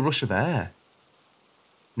feel the rush of air.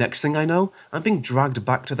 Next thing I know, I'm being dragged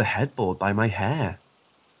back to the headboard by my hair.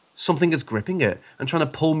 Something is gripping it and trying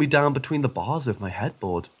to pull me down between the bars of my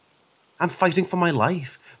headboard. I'm fighting for my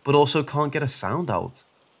life, but also can't get a sound out.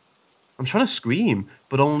 I'm trying to scream,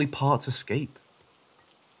 but only parts escape.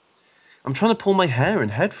 I'm trying to pull my hair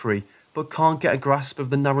and head free, but can't get a grasp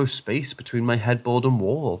of the narrow space between my headboard and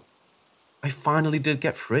wall. I finally did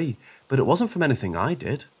get free, but it wasn't from anything I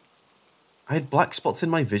did. I had black spots in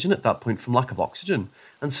my vision at that point from lack of oxygen,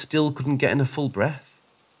 and still couldn't get in a full breath.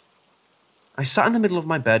 I sat in the middle of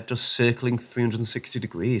my bed just circling 360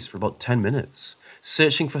 degrees for about 10 minutes,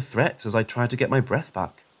 searching for threats as I tried to get my breath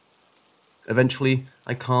back. Eventually,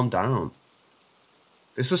 I calmed down.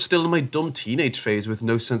 This was still in my dumb teenage phase with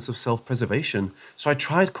no sense of self-preservation, so I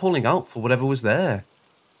tried calling out for whatever was there.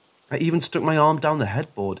 I even stuck my arm down the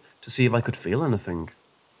headboard to see if I could feel anything.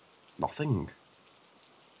 Nothing.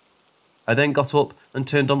 I then got up and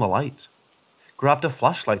turned on the light. Grabbed a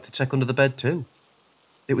flashlight to check under the bed too.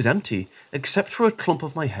 It was empty, except for a clump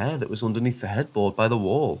of my hair that was underneath the headboard by the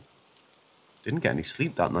wall. Didn't get any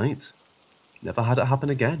sleep that night. Never had it happen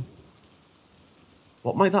again.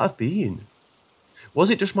 What might that have been? Was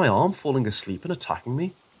it just my arm falling asleep and attacking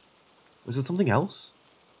me? Was it something else?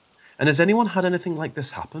 And has anyone had anything like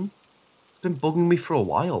this happen? It's been bugging me for a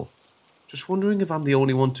while. Just wondering if I'm the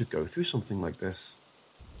only one to go through something like this.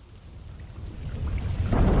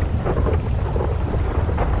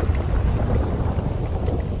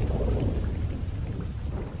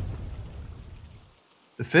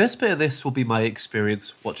 The first bit of this will be my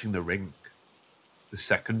experience watching The Ring. The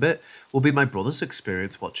second bit will be my brother's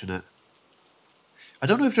experience watching it. I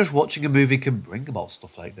don't know if just watching a movie can bring about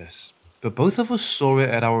stuff like this, but both of us saw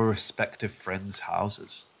it at our respective friends'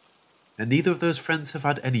 houses. And neither of those friends have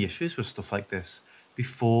had any issues with stuff like this,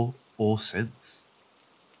 before or since.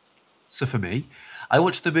 So for me, I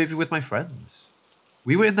watched the movie with my friends.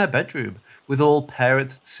 We were in their bedroom, with all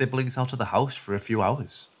parents and siblings out of the house for a few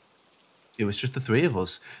hours. It was just the three of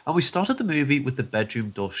us, and we started the movie with the bedroom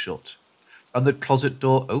door shut, and the closet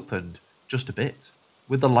door opened just a bit,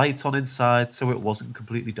 with the lights on inside so it wasn't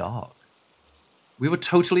completely dark. We were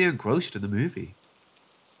totally engrossed in the movie.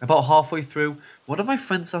 About halfway through, one of my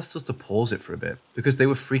friends asked us to pause it for a bit because they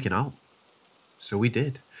were freaking out. So we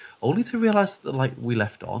did, only to realise that the light we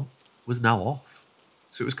left on was now off,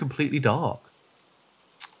 so it was completely dark.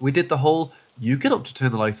 We did the whole, you get up to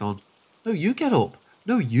turn the light on. No, you get up.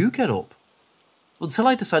 No, you get up. Until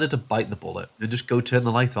I decided to bite the bullet and just go turn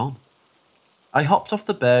the light on. I hopped off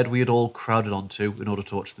the bed we had all crowded onto in order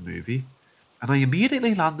to watch the movie, and I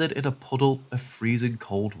immediately landed in a puddle of freezing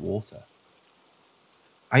cold water.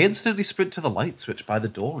 I instantly sprint to the light switch by the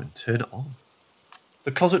door and turn it on.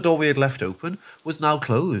 The closet door we had left open was now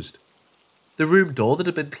closed. The room door that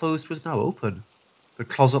had been closed was now open. The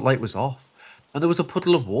closet light was off, and there was a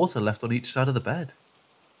puddle of water left on each side of the bed.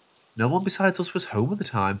 No one besides us was home at the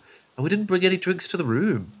time, and we didn't bring any drinks to the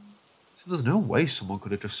room, so there's no way someone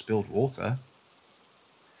could have just spilled water.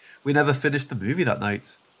 We never finished the movie that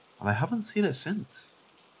night, and I haven't seen it since.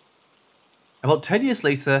 About 10 years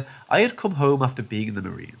later, I had come home after being in the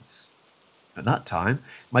Marines. At that time,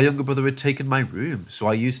 my younger brother had taken my room, so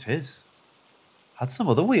I used his. Had some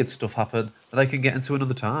other weird stuff happen that I can get into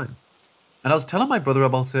another time. And I was telling my brother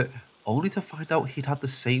about it, only to find out he'd had the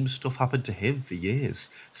same stuff happen to him for years,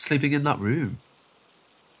 sleeping in that room.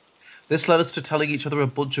 This led us to telling each other a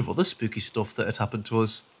bunch of other spooky stuff that had happened to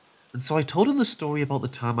us, and so I told him the story about the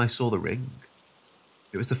time I saw The Ring.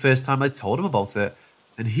 It was the first time I'd told him about it,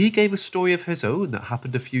 and he gave a story of his own that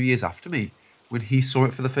happened a few years after me, when he saw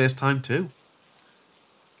it for the first time too.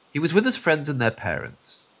 He was with his friends and their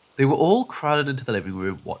parents. They were all crowded into the living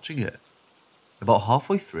room watching it. About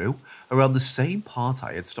halfway through, around the same part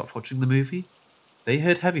I had stopped watching the movie, they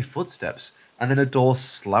heard heavy footsteps and then a door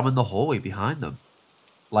slam in the hallway behind them.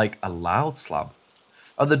 Like a loud slam.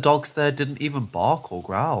 And the dogs there didn't even bark or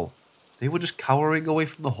growl. They were just cowering away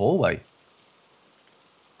from the hallway.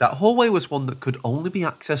 That hallway was one that could only be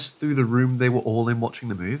accessed through the room they were all in watching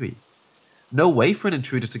the movie. No way for an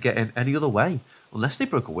intruder to get in any other way, unless they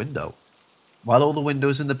broke a window, while all the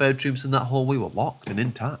windows in the bedrooms in that hallway were locked and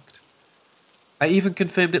intact. I even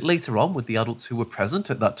confirmed it later on with the adults who were present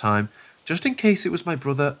at that time, just in case it was my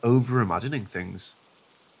brother over-imagining things.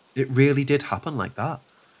 It really did happen like that.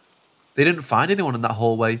 They didn't find anyone in that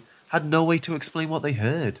hallway, had no way to explain what they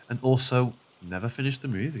heard, and also never finished the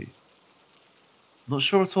movie. Not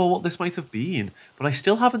sure at all what this might have been, but I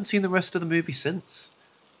still haven't seen the rest of the movie since.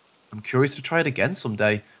 I'm curious to try it again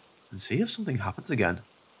someday and see if something happens again.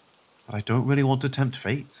 But I don't really want to tempt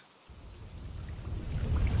fate.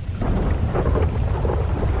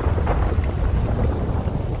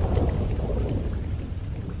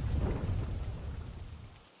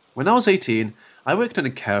 When I was 18, I worked in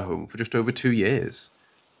a care home for just over 2 years.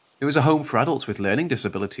 It was a home for adults with learning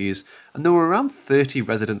disabilities, and there were around 30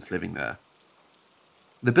 residents living there.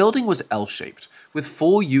 The building was L-shaped, with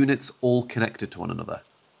 4 units all connected to one another.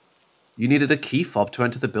 You needed a key fob to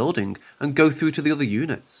enter the building and go through to the other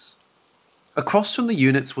units. Across from the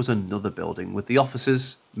units was another building with the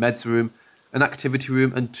offices, meds room, an activity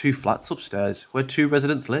room and 2 flats upstairs where 2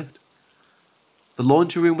 residents lived. The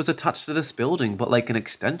laundry room was attached to this building but like an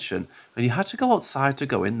extension, and you had to go outside to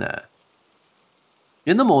go in there.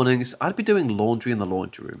 In the mornings, I'd be doing laundry in the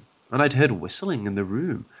laundry room, and I'd heard whistling in the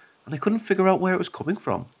room, and I couldn't figure out where it was coming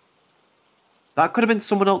from. That could have been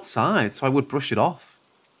someone outside, so I would brush it off.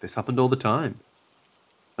 This happened all the time.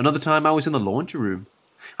 Another time I was in the laundry room.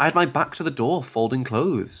 I had my back to the door folding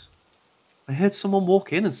clothes. I heard someone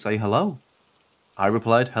walk in and say hello. I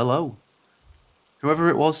replied hello. Whoever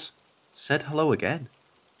it was said hello again.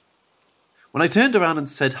 When I turned around and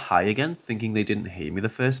said hi again, thinking they didn't hear me the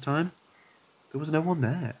first time, there was no one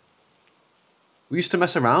there. We used to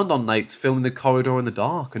mess around on nights filming the corridor in the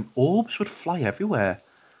dark, and orbs would fly everywhere.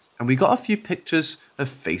 And we got a few pictures of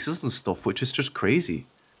faces and stuff, which is just crazy.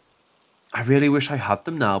 I really wish I had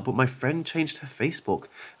them now, but my friend changed her Facebook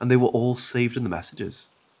and they were all saved in the messages.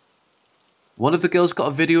 One of the girls got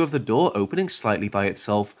a video of the door opening slightly by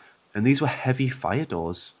itself, and these were heavy fire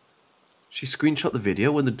doors. She screenshot the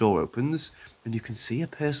video when the door opens, and you can see a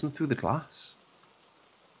person through the glass.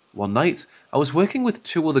 One night, I was working with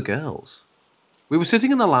 2 other girls. We were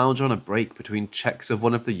sitting in the lounge on a break between checks of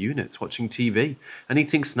one of the units, watching TV and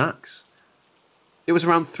eating snacks. It was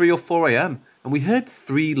around 3 or 4 a.m, and we heard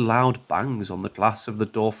 3 loud bangs on the glass of the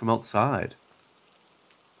door from outside.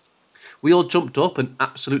 We all jumped up and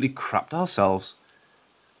absolutely crapped ourselves.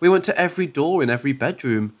 We went to every door in every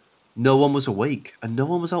bedroom. No one was awake and no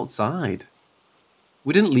one was outside.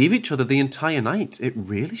 We didn't leave each other the entire night. It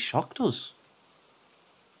really shocked us.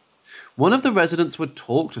 One of the residents would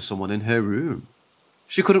talk to someone in her room.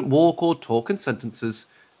 She couldn't walk or talk in sentences.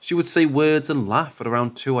 She would say words and laugh at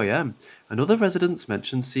around 2 a.m, and other residents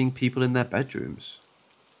mentioned seeing people in their bedrooms.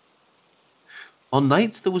 On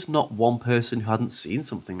nights, there was not one person who hadn't seen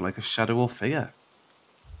something like a shadow or figure.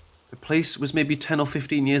 The place was maybe 10 or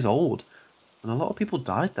 15 years old, and a lot of people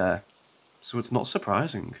died there, so it's not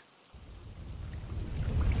surprising.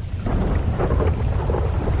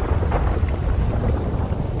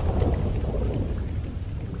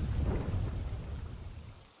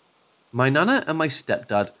 My nana and my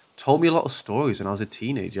stepdad told me a lot of stories when I was a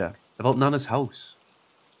teenager about Nana's house.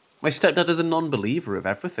 My stepdad is a non-believer of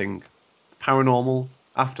everything. Paranormal,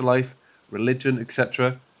 afterlife, religion,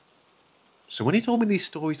 etc. So when he told me these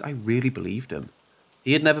stories, I really believed him.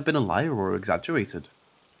 He had never been a liar or exaggerated.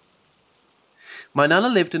 My nana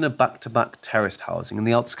lived in a back-to-back terraced housing in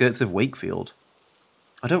the outskirts of Wakefield.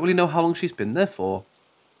 I don't really know how long she's been there for.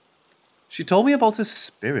 She told me about a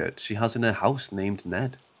spirit she has in her house named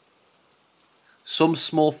Ned. Some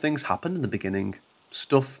small things happened in the beginning,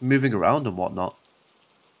 stuff moving around and whatnot.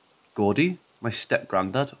 Gordy, my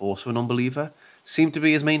step-granddad, also a non-believer, seemed to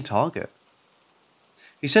be his main target.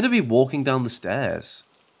 He said he'd be walking down the stairs,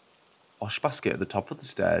 wash basket at the top of the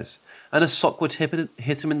stairs, and a sock would hit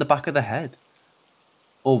him in the back of the head.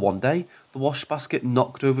 Or one day, the wash basket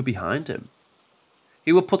knocked over behind him.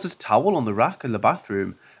 He would put his towel on the rack in the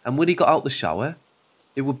bathroom, and when he got out the shower,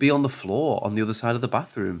 it would be on the floor on the other side of the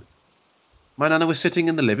bathroom. My nana was sitting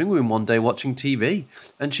in the living room one day watching TV,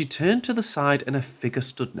 and she turned to the side and a figure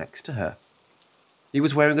stood next to her. He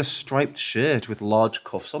was wearing a striped shirt with large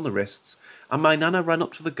cuffs on the wrists, and my nana ran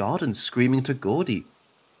up to the garden screaming to Gordy.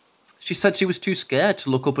 She said she was too scared to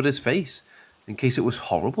look up at his face, in case it was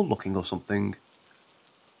horrible looking or something.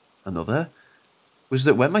 Another was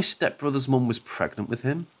that when my stepbrother's mum was pregnant with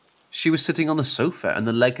him, she was sitting on the sofa and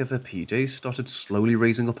the leg of her PJs started slowly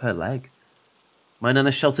raising up her leg. My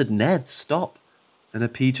nana shouted, "Ned, stop," and her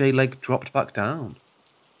PJ leg dropped back down.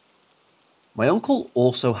 My uncle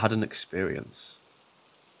also had an experience.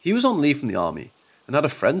 He was on leave from the army and had a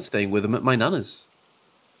friend staying with him at my nana's.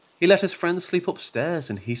 He let his friend sleep upstairs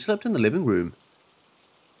and he slept in the living room.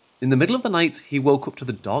 In the middle of the night, he woke up to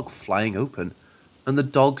the dog flying open, and the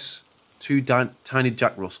dog's two tiny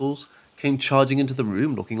Jack Russells came charging into the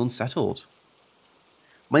room looking unsettled.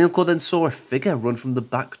 My uncle then saw a figure run from the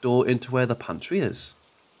back door into where the pantry is.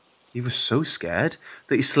 He was so scared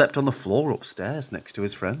that he slept on the floor upstairs next to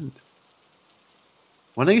his friend.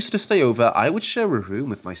 When I used to stay over, I would share a room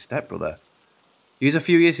with my stepbrother. He was a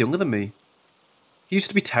few years younger than me. He used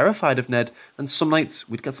to be terrified of Ned, and some nights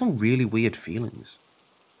we'd get some really weird feelings.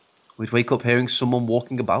 We'd wake up hearing someone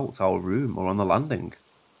walking about our room or on the landing.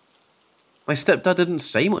 My stepdad didn't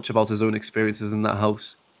say much about his own experiences in that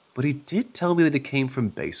house, but he did tell me that he came from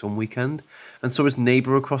base one weekend and saw his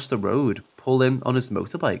neighbour across the road pull in on his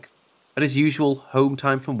motorbike at his usual home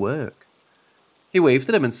time from work. He waved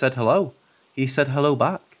at him and said hello. He said hello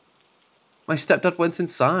back. My stepdad went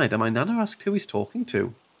inside and my nana asked who he's talking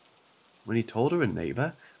to. When he told her a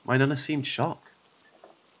neighbour, my nana seemed shocked.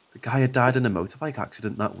 The guy had died in a motorbike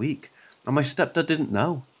accident that week, and my stepdad didn't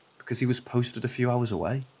know because he was posted a few hours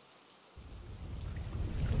away.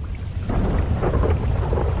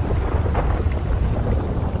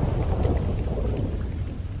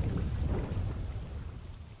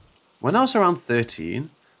 When I was around 13,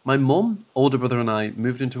 my mum, older brother and I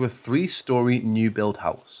moved into a 3-story new build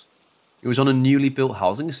house. It was on a newly built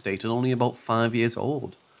housing estate and only about 5 years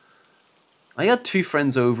old. I had 2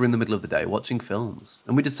 friends over in the middle of the day watching films,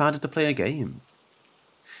 and we decided to play a game.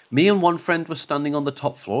 Me and one friend were standing on the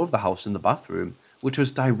top floor of the house in the bathroom, which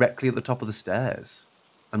was directly at the top of the stairs,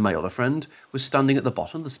 and my other friend was standing at the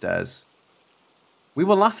bottom of the stairs. We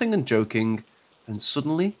were laughing and joking, and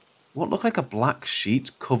suddenly, what looked like a black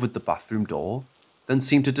sheet covered the bathroom door, then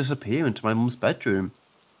seemed to disappear into my mum's bedroom.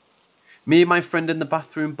 Me and my friend in the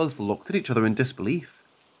bathroom both looked at each other in disbelief,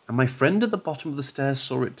 and my friend at the bottom of the stairs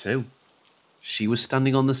saw it too. She was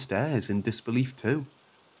standing on the stairs in disbelief too.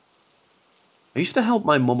 I used to help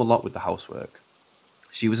my mum a lot with the housework.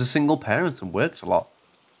 She was a single parent and worked a lot.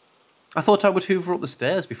 I thought I would hoover up the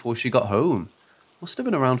stairs before she got home. Must have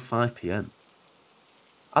been around 5 p.m.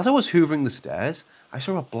 As I was hoovering the stairs, I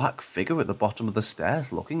saw a black figure at the bottom of the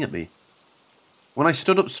stairs looking at me. When I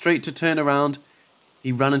stood up straight to turn around,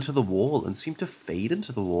 he ran into the wall and seemed to fade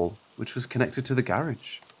into the wall, which was connected to the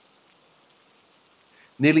garage.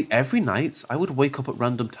 Nearly every night, I would wake up at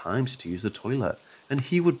random times to use the toilet, and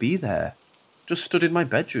he would be there, just stood in my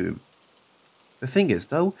bedroom. The thing is,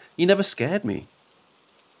 though, he never scared me.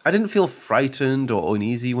 I didn't feel frightened or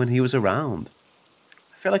uneasy when he was around.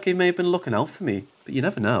 I felt like he may have been looking out for me, but you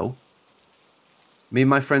never know. Me and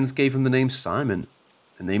my friends gave him the name Simon,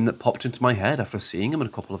 a name that popped into my head after seeing him a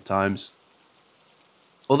couple of times.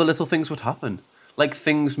 Other little things would happen, like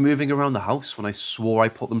things moving around the house when I swore I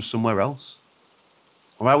put them somewhere else.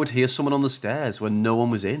 Or I would hear someone on the stairs when no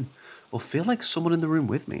one was in, or feel like someone in the room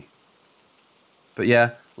with me. But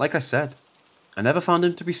yeah, like I said, I never found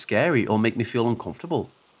him to be scary or make me feel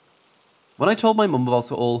uncomfortable. When I told my mum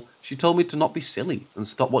about it all, she told me to not be silly and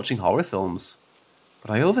stop watching horror films.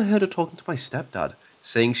 But I overheard her talking to my stepdad,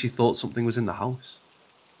 saying she thought something was in the house.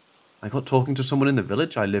 I got talking to someone in the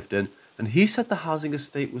village I lived in, and he said the housing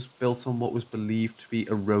estate was built on what was believed to be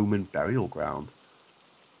a Roman burial ground.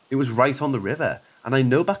 It was right on the river, and I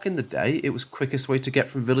know back in the day it was the quickest way to get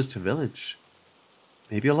from village to village.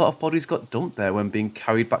 Maybe a lot of bodies got dumped there when being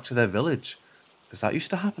carried back to their village, as that used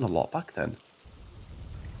to happen a lot back then.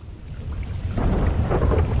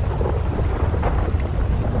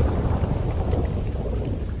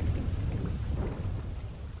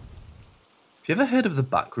 Have you ever heard of the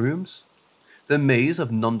back rooms? The maze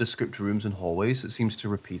of nondescript rooms and hallways that seems to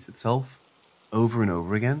repeat itself over and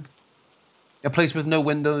over again. A place with no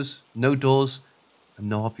windows, no doors, and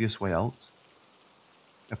no obvious way out.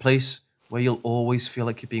 A place where you'll always feel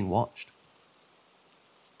like you're being watched.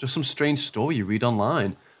 Just some strange story you read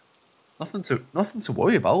online. Nothing to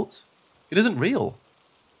worry about. It isn't real.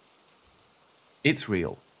 It's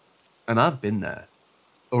real. And I've been there.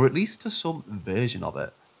 Or at least to some version of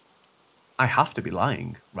it. I have to be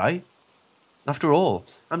lying, right? After all,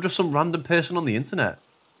 I'm just some random person on the internet.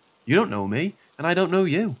 You don't know me, and I don't know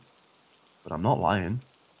you. But I'm not lying.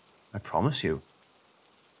 I promise you.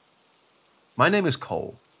 My name is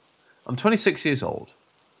Cole. I'm 26 years old,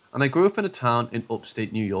 and I grew up in a town in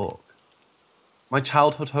upstate New York. My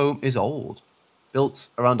childhood home is old, built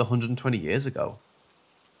around 120 years ago.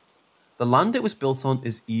 The land it was built on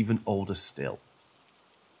is even older still.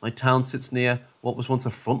 My town sits near what was once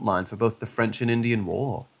a front line for both the French and Indian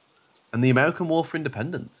War and the American War for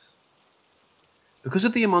Independence. Because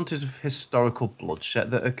of the amount of historical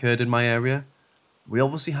bloodshed that occurred in my area, we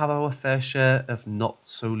obviously have our fair share of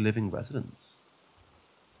not-so-living residents.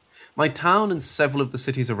 My town and several of the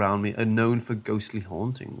cities around me are known for ghostly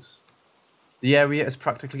hauntings. The area is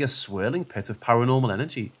practically a swirling pit of paranormal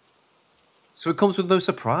energy. So it comes with no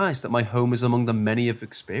surprise that my home is among the many have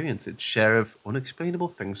experienced its share of unexplainable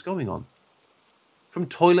things going on. From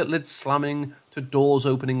toilet lids slamming to doors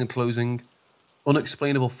opening and closing,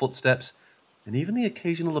 unexplainable footsteps, and even the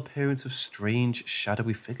occasional appearance of strange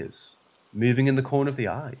shadowy figures moving in the corner of the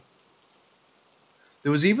eye.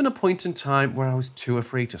 There was even a point in time where I was too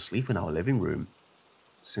afraid to sleep in our living room,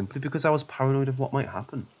 simply because I was paranoid of what might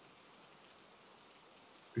happen.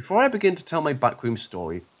 Before I begin to tell my backroom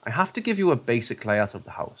story, I have to give you a basic layout of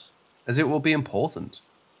the house, as it will be important.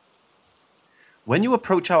 When you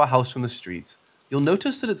approach our house from the street, you'll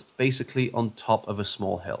notice that it's basically on top of a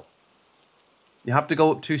small hill. You have to go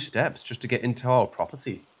up 2 steps just to get into our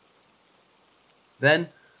property. Then,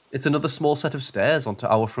 it's another small set of stairs onto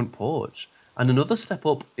our front porch, and another step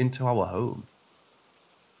up into our home.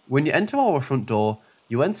 When you enter our front door,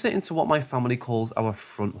 you enter into what my family calls our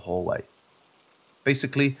front hallway.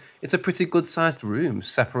 Basically, it's a pretty good-sized room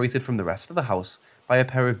separated from the rest of the house by a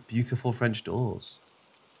pair of beautiful French doors.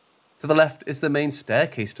 To the left is the main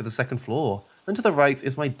staircase to the second floor, and to the right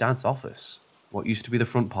is my dad's office, what used to be the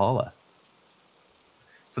front parlour.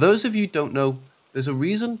 For those of you who don't know, there's a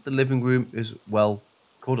reason the living room is, well,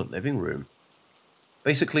 called a living room.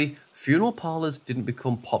 Basically, funeral parlours didn't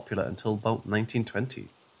become popular until about 1920.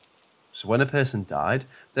 So when a person died,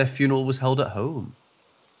 their funeral was held at home.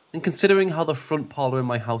 And considering how the front parlour in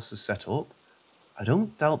my house is set up, I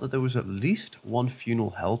don't doubt that there was at least one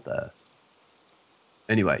funeral held there.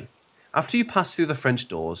 Anyway, after you pass through the French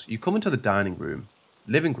doors, you come into the dining room,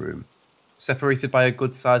 living room, separated by a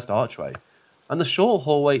good-sized archway, and the short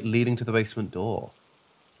hallway leading to the basement door.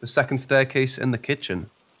 The second staircase in the kitchen,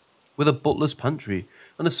 with a butler's pantry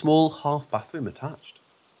and a small half-bathroom attached.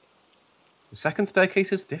 The second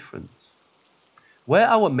staircase is different. Where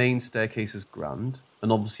our main staircase is grand,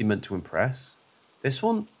 and obviously meant to impress, this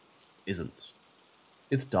one isn't.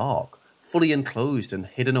 It's dark, fully enclosed and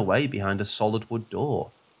hidden away behind a solid wood door.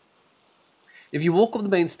 If you walk up the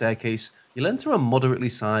main staircase, you'll enter a moderately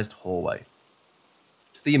sized hallway.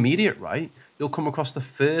 To the immediate right, you'll come across the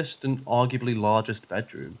first and arguably largest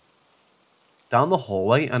bedroom. Down the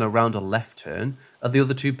hallway and around a left turn are the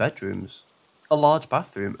other 2 bedrooms, a large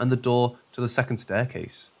bathroom and the door to the second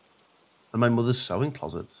staircase, and my mother's sewing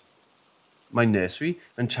closet. My nursery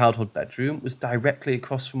and childhood bedroom was directly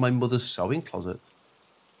across from my mother's sewing closet.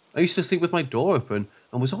 I used to sleep with my door open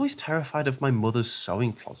and was always terrified of my mother's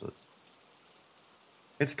sewing closet.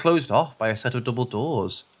 It's closed off by a set of double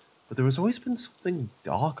doors, but there has always been something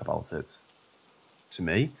dark about it. To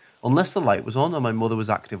me, unless the light was on and my mother was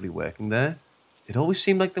actively working there, it always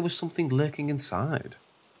seemed like there was something lurking inside.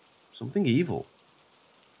 Something evil.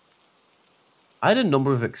 I had a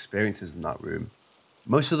number of experiences in that room.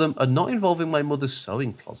 Most of them are not involving my mother's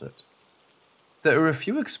sewing closet. There are a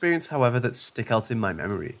few experiences, however, that stick out in my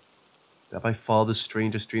memory. They're by far the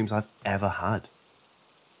strangest dreams I've ever had.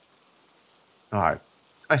 Alright,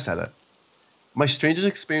 I said it. My strangest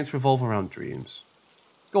experience revolve around dreams.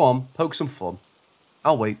 Go on, poke some fun.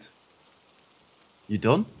 I'll wait. You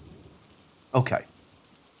done? Okay.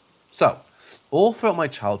 So, all throughout my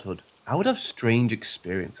childhood, I would have strange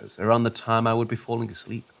experiences around the time I would be falling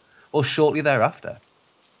asleep, or shortly thereafter.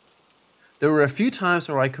 There were a few times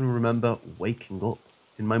where I can remember waking up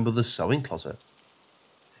in my mother's sewing closet.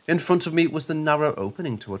 In front of me was the narrow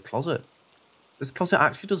opening to a closet. This closet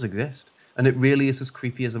actually does exist, and it really is as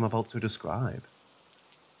creepy as I'm about to describe.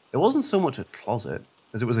 It wasn't so much a closet,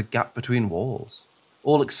 as it was a gap between walls,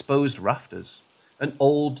 all exposed rafters, an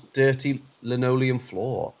old, dirty linoleum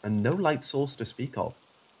floor, and no light source to speak of.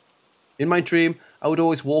 In my dream, I would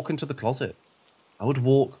always walk into the closet. I would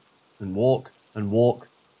walk and walk and walk,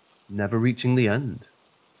 never reaching the end.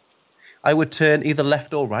 I would turn either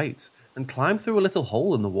left or right and climb through a little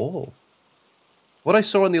hole in the wall. What I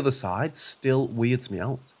saw on the other side still weirds me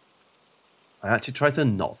out. I actually try to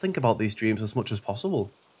not think about these dreams as much as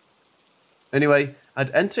possible. Anyway, I'd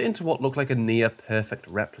enter into what looked like a near-perfect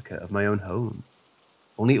replica of my own home.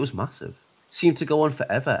 Only it was massive, seemed to go on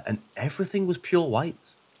forever, and everything was pure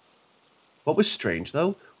white. What was strange,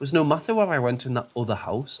 though, was no matter where I went in that other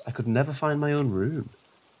house, I could never find my own room.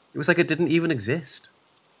 It was like it didn't even exist.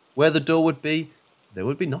 Where the door would be, there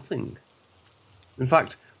would be nothing. In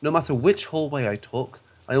fact, no matter which hallway I took,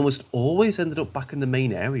 I almost always ended up back in the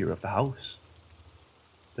main area of the house.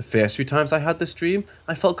 The first few times I had this dream,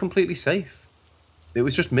 I felt completely safe. It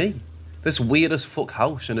was just me, this weird as fuck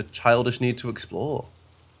house and a childish need to explore.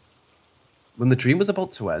 When the dream was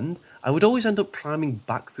about to end, I would always end up climbing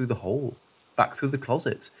back through the hole, back through the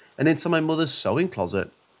closet, and into my mother's sewing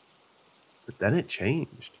closet. But then it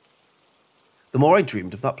changed. The more I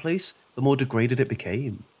dreamed of that place, the more degraded it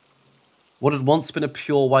became. What had once been a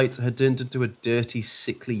pure white had turned into a dirty,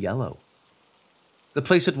 sickly yellow. The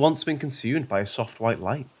place had once been consumed by a soft white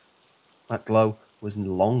light. That glow was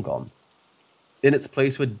long gone. In its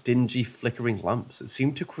place were dingy, flickering lamps that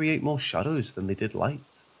seemed to create more shadows than they did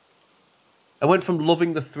light. I went from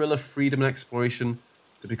loving the thrill of freedom and exploration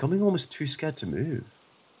to becoming almost too scared to move.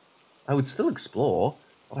 I would still explore,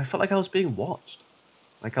 but I felt like I was being watched,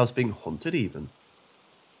 like I was being hunted even.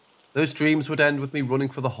 Those dreams would end with me running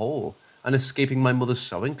for the hole and escaping my mother's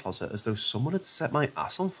sewing closet as though someone had set my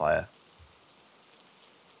ass on fire.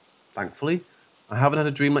 Thankfully, I haven't had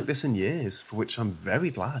a dream like this in years, for which I'm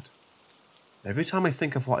very glad. Every time I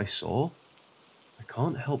think of what I saw, I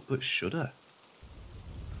can't help but shudder.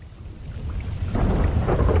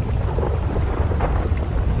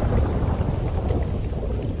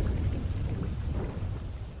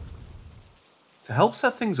 To help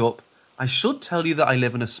set things up, I should tell you that I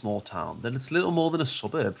live in a small town that is little more than a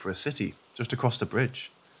suburb for a city, just across the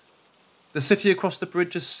bridge. The city across the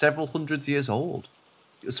bridge is several hundred years old.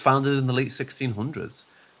 It was founded in the late 1600s,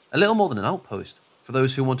 a little more than an outpost for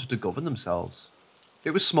those who wanted to govern themselves.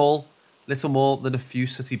 It was small, little more than a few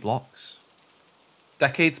city blocks.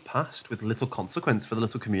 Decades passed with little consequence for the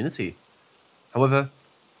little community. However,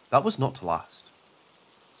 that was not to last.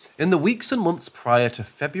 In the weeks and months prior to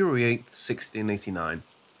February 8th, 1689,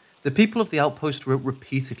 the people of the outpost wrote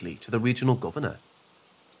repeatedly to the regional governor.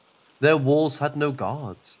 Their walls had no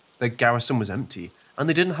guards, their garrison was empty, and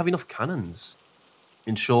they didn't have enough cannons.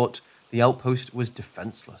 In short, the outpost was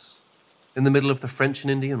defenseless, in the middle of the French and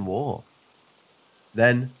Indian War.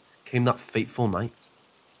 Then came that fateful night.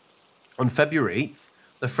 On February 8th,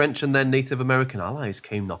 the French and their Native American allies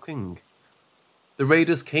came knocking. The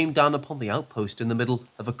raiders came down upon the outpost in the middle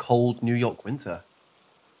of a cold New York winter.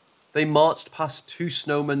 They marched past two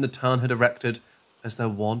snowmen the town had erected as their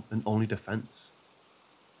one and only defense.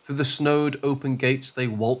 Through the snowed open gates, they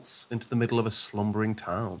waltzed into the middle of a slumbering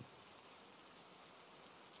town.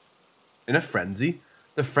 In a frenzy,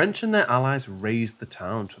 the French and their allies razed the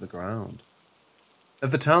town to the ground.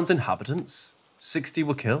 Of the town's inhabitants, 60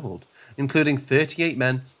 were killed, including 38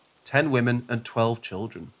 men, 10 women, and 12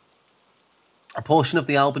 children. A portion of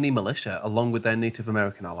the Albany militia, along with their Native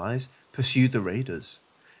American allies, pursued the raiders,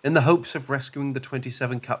 in the hopes of rescuing the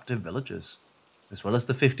 27 captive villagers, as well as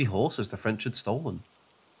the 50 horses the French had stolen.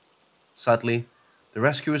 Sadly, the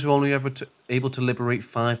rescuers were only able to liberate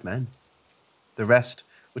 5 men. The rest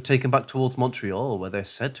were taken back towards Montreal, where they're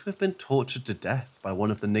said to have been tortured to death by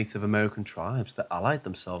one of the Native American tribes that allied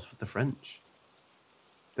themselves with the French.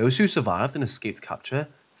 Those who survived and escaped capture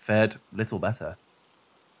fared little better.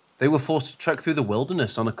 They were forced to trek through the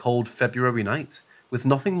wilderness on a cold February night, with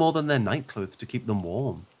nothing more than their nightclothes to keep them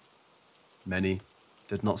warm. Many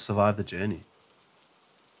did not survive the journey.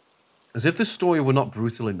 As if this story were not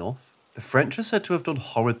brutal enough, the French are said to have done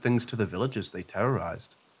horrid things to the villagers they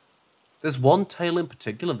terrorized. There's one tale in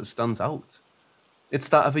particular that stands out. It's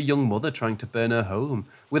that of a young mother trying to burn her home,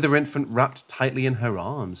 with her infant wrapped tightly in her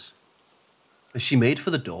arms. As she made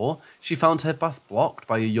for the door, she found her path blocked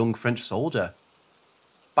by a young French soldier.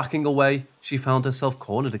 Backing away, she found herself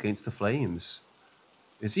cornered against the flames.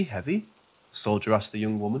 "Is he heavy?" the soldier asked the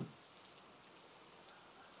young woman.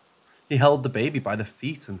 He held the baby by the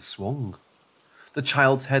feet and swung. The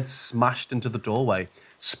child's head smashed into the doorway,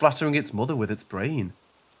 splattering its mother with its brain.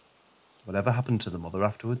 Whatever happened to the mother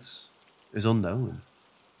afterwards is unknown.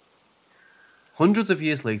 Hundreds of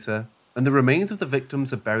years later, and the remains of the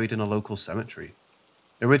victims are buried in a local cemetery.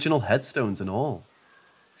 Original headstones and all.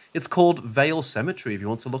 It's called Vale Cemetery if you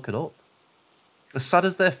want to look it up. As sad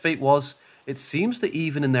as their fate was, it seems that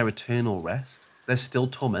even in their eternal rest, they're still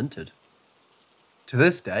tormented. To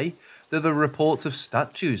this day, there are reports of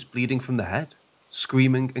statues bleeding from the head,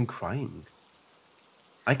 screaming and crying.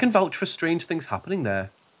 I can vouch for strange things happening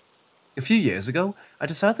there. A few years ago, I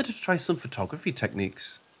decided to try some photography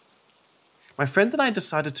techniques. My friend and I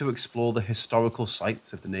decided to explore the historical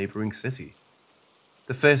sites of the neighbouring city.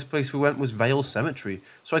 The first place we went was Vale Cemetery,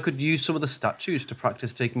 so I could use some of the statues to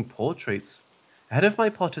practice taking portraits ahead of my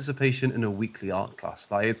participation in a weekly art class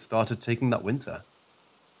that I had started taking that winter.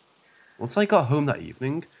 Once I got home that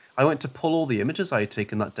evening, I went to pull all the images I had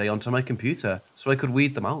taken that day onto my computer so I could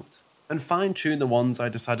weed them out and fine-tune the ones I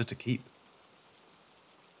decided to keep.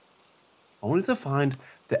 Only to find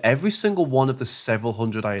that every single one of the several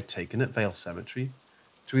hundred I had taken at Vale Cemetery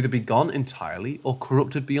to either be gone entirely or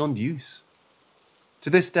corrupted beyond use. To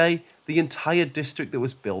this day, the entire district that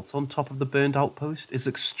was built on top of the burned outpost is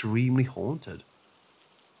extremely haunted.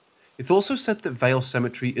 It's also said that Vale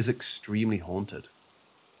Cemetery is extremely haunted,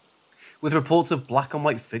 with reports of black and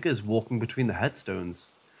white figures walking between the headstones,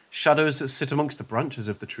 shadows that sit amongst the branches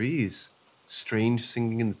of the trees, strange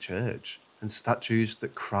singing in the church, and statues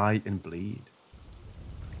that cry and bleed.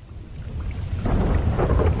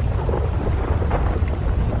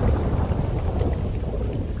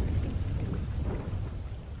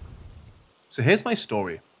 So here's my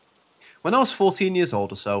story. When I was 14 years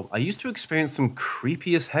old or so, I used to experience some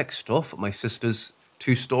creepy as heck stuff at my sister's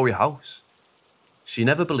 2-story house. She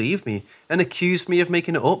never believed me and accused me of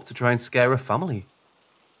making it up to try and scare her family.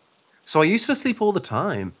 So I used to sleep all the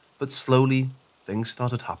time, but slowly things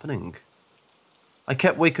started happening. I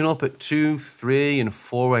kept waking up at 2, 3 and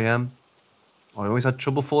 4 a.m. I always had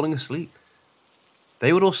trouble falling asleep.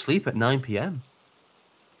 They would all sleep at 9 p.m.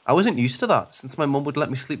 I wasn't used to that since my mum would let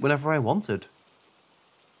me sleep whenever I wanted.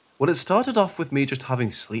 Well, it started off with me just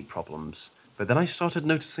having sleep problems, but then I started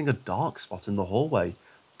noticing a dark spot in the hallway,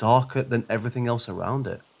 darker than everything else around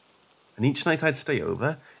it. And each night I'd stay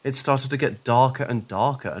over, it started to get darker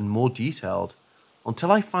and more detailed,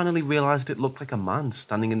 until I finally realised it looked like a man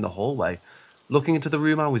standing in the hallway, looking into the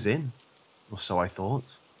room I was in, or so I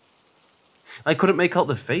thought. I couldn't make out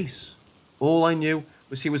the face. All I knew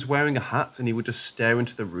was he was wearing a hat and he would just stare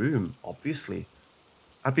into the room, obviously.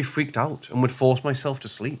 I'd be freaked out and would force myself to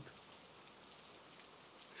sleep.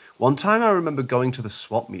 One time I remember going to the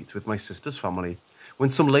swap meet with my sister's family when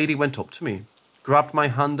some lady went up to me, grabbed my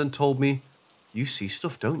hand and told me, "You see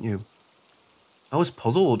stuff, don't you?" I was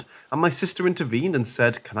puzzled and my sister intervened and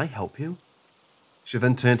said, "Can I help you?" She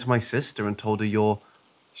then turned to my sister and told her,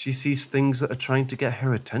 she sees things that are trying to get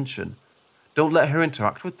her attention. Don't let her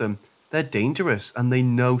interact with them. They're dangerous and they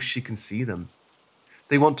know she can see them.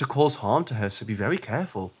 They want to cause harm to her, so be very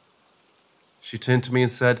careful. She turned to me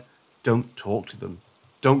and said, "Don't talk to them.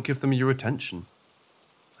 Don't give them your attention."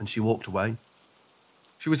 And she walked away.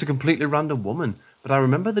 She was a completely random woman, but I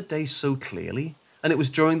remember the day so clearly, and it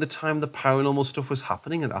was during the time the paranormal stuff was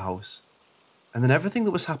happening at the house. And then everything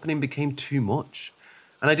that was happening became too much,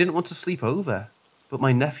 and I didn't want to sleep over, but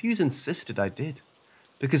my nephews insisted I did,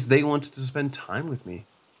 because they wanted to spend time with me.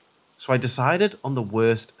 So I decided on the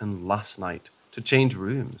worst and last night to change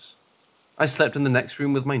rooms. I slept in the next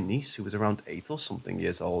room with my niece, who was around 8 or something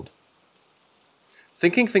years old.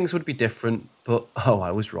 Thinking things would be different, but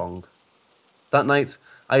I was wrong. That night,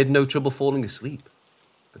 I had no trouble falling asleep,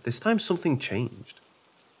 but this time something changed.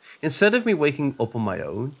 Instead of me waking up on my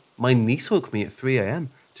own, my niece woke me at 3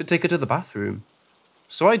 a.m. to take her to the bathroom.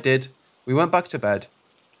 So I did. We went back to bed.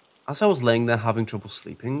 As I was laying there having trouble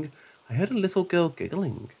sleeping, I heard a little girl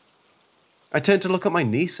giggling. I turned to look at my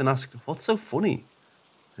niece and asked, "What's so funny?"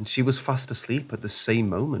 And she was fast asleep at the same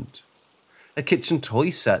moment. A kitchen toy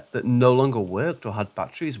set that no longer worked or had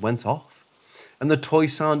batteries went off, and the toy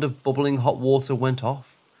sound of bubbling hot water went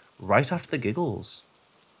off, right after the giggles.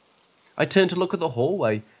 I turned to look at the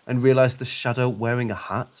hallway and realised the shadow wearing a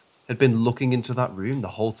hat had been looking into that room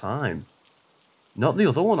the whole time. Not the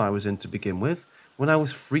other one I was in to begin with, when I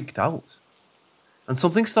was freaked out. And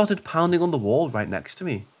something started pounding on the wall right next to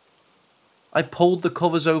me. I pulled the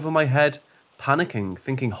covers over my head, panicking,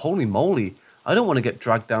 thinking, holy moly, I don't want to get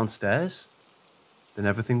dragged downstairs. Then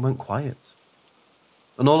everything went quiet.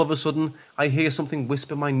 And all of a sudden, I hear something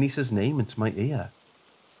whisper my niece's name into my ear.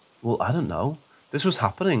 Well, I don't know. This was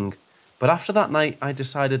happening. But after that night, I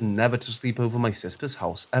decided never to sleep over my sister's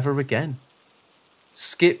house ever again.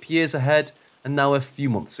 Skip years ahead, and now a few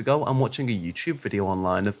months ago, I'm watching a YouTube video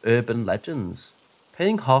online of urban legends,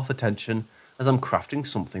 paying half attention as I'm crafting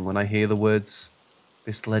something when I hear the words,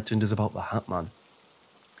 "This legend is about the Hat Man."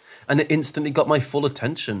 And it instantly got my full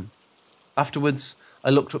attention. Afterwards,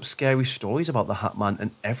 I looked up scary stories about the Hat Man,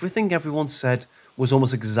 and everything everyone said was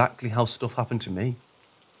almost exactly how stuff happened to me.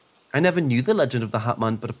 I never knew the legend of the Hat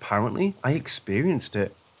Man, but apparently I experienced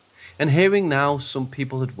it. And hearing now some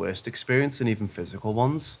people had worse experience and even physical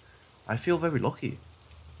ones, I feel very lucky.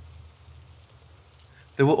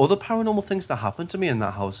 There were other paranormal things that happened to me in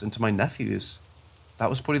that house and to my nephews. That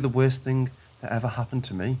was probably the worst thing that ever happened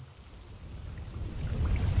to me.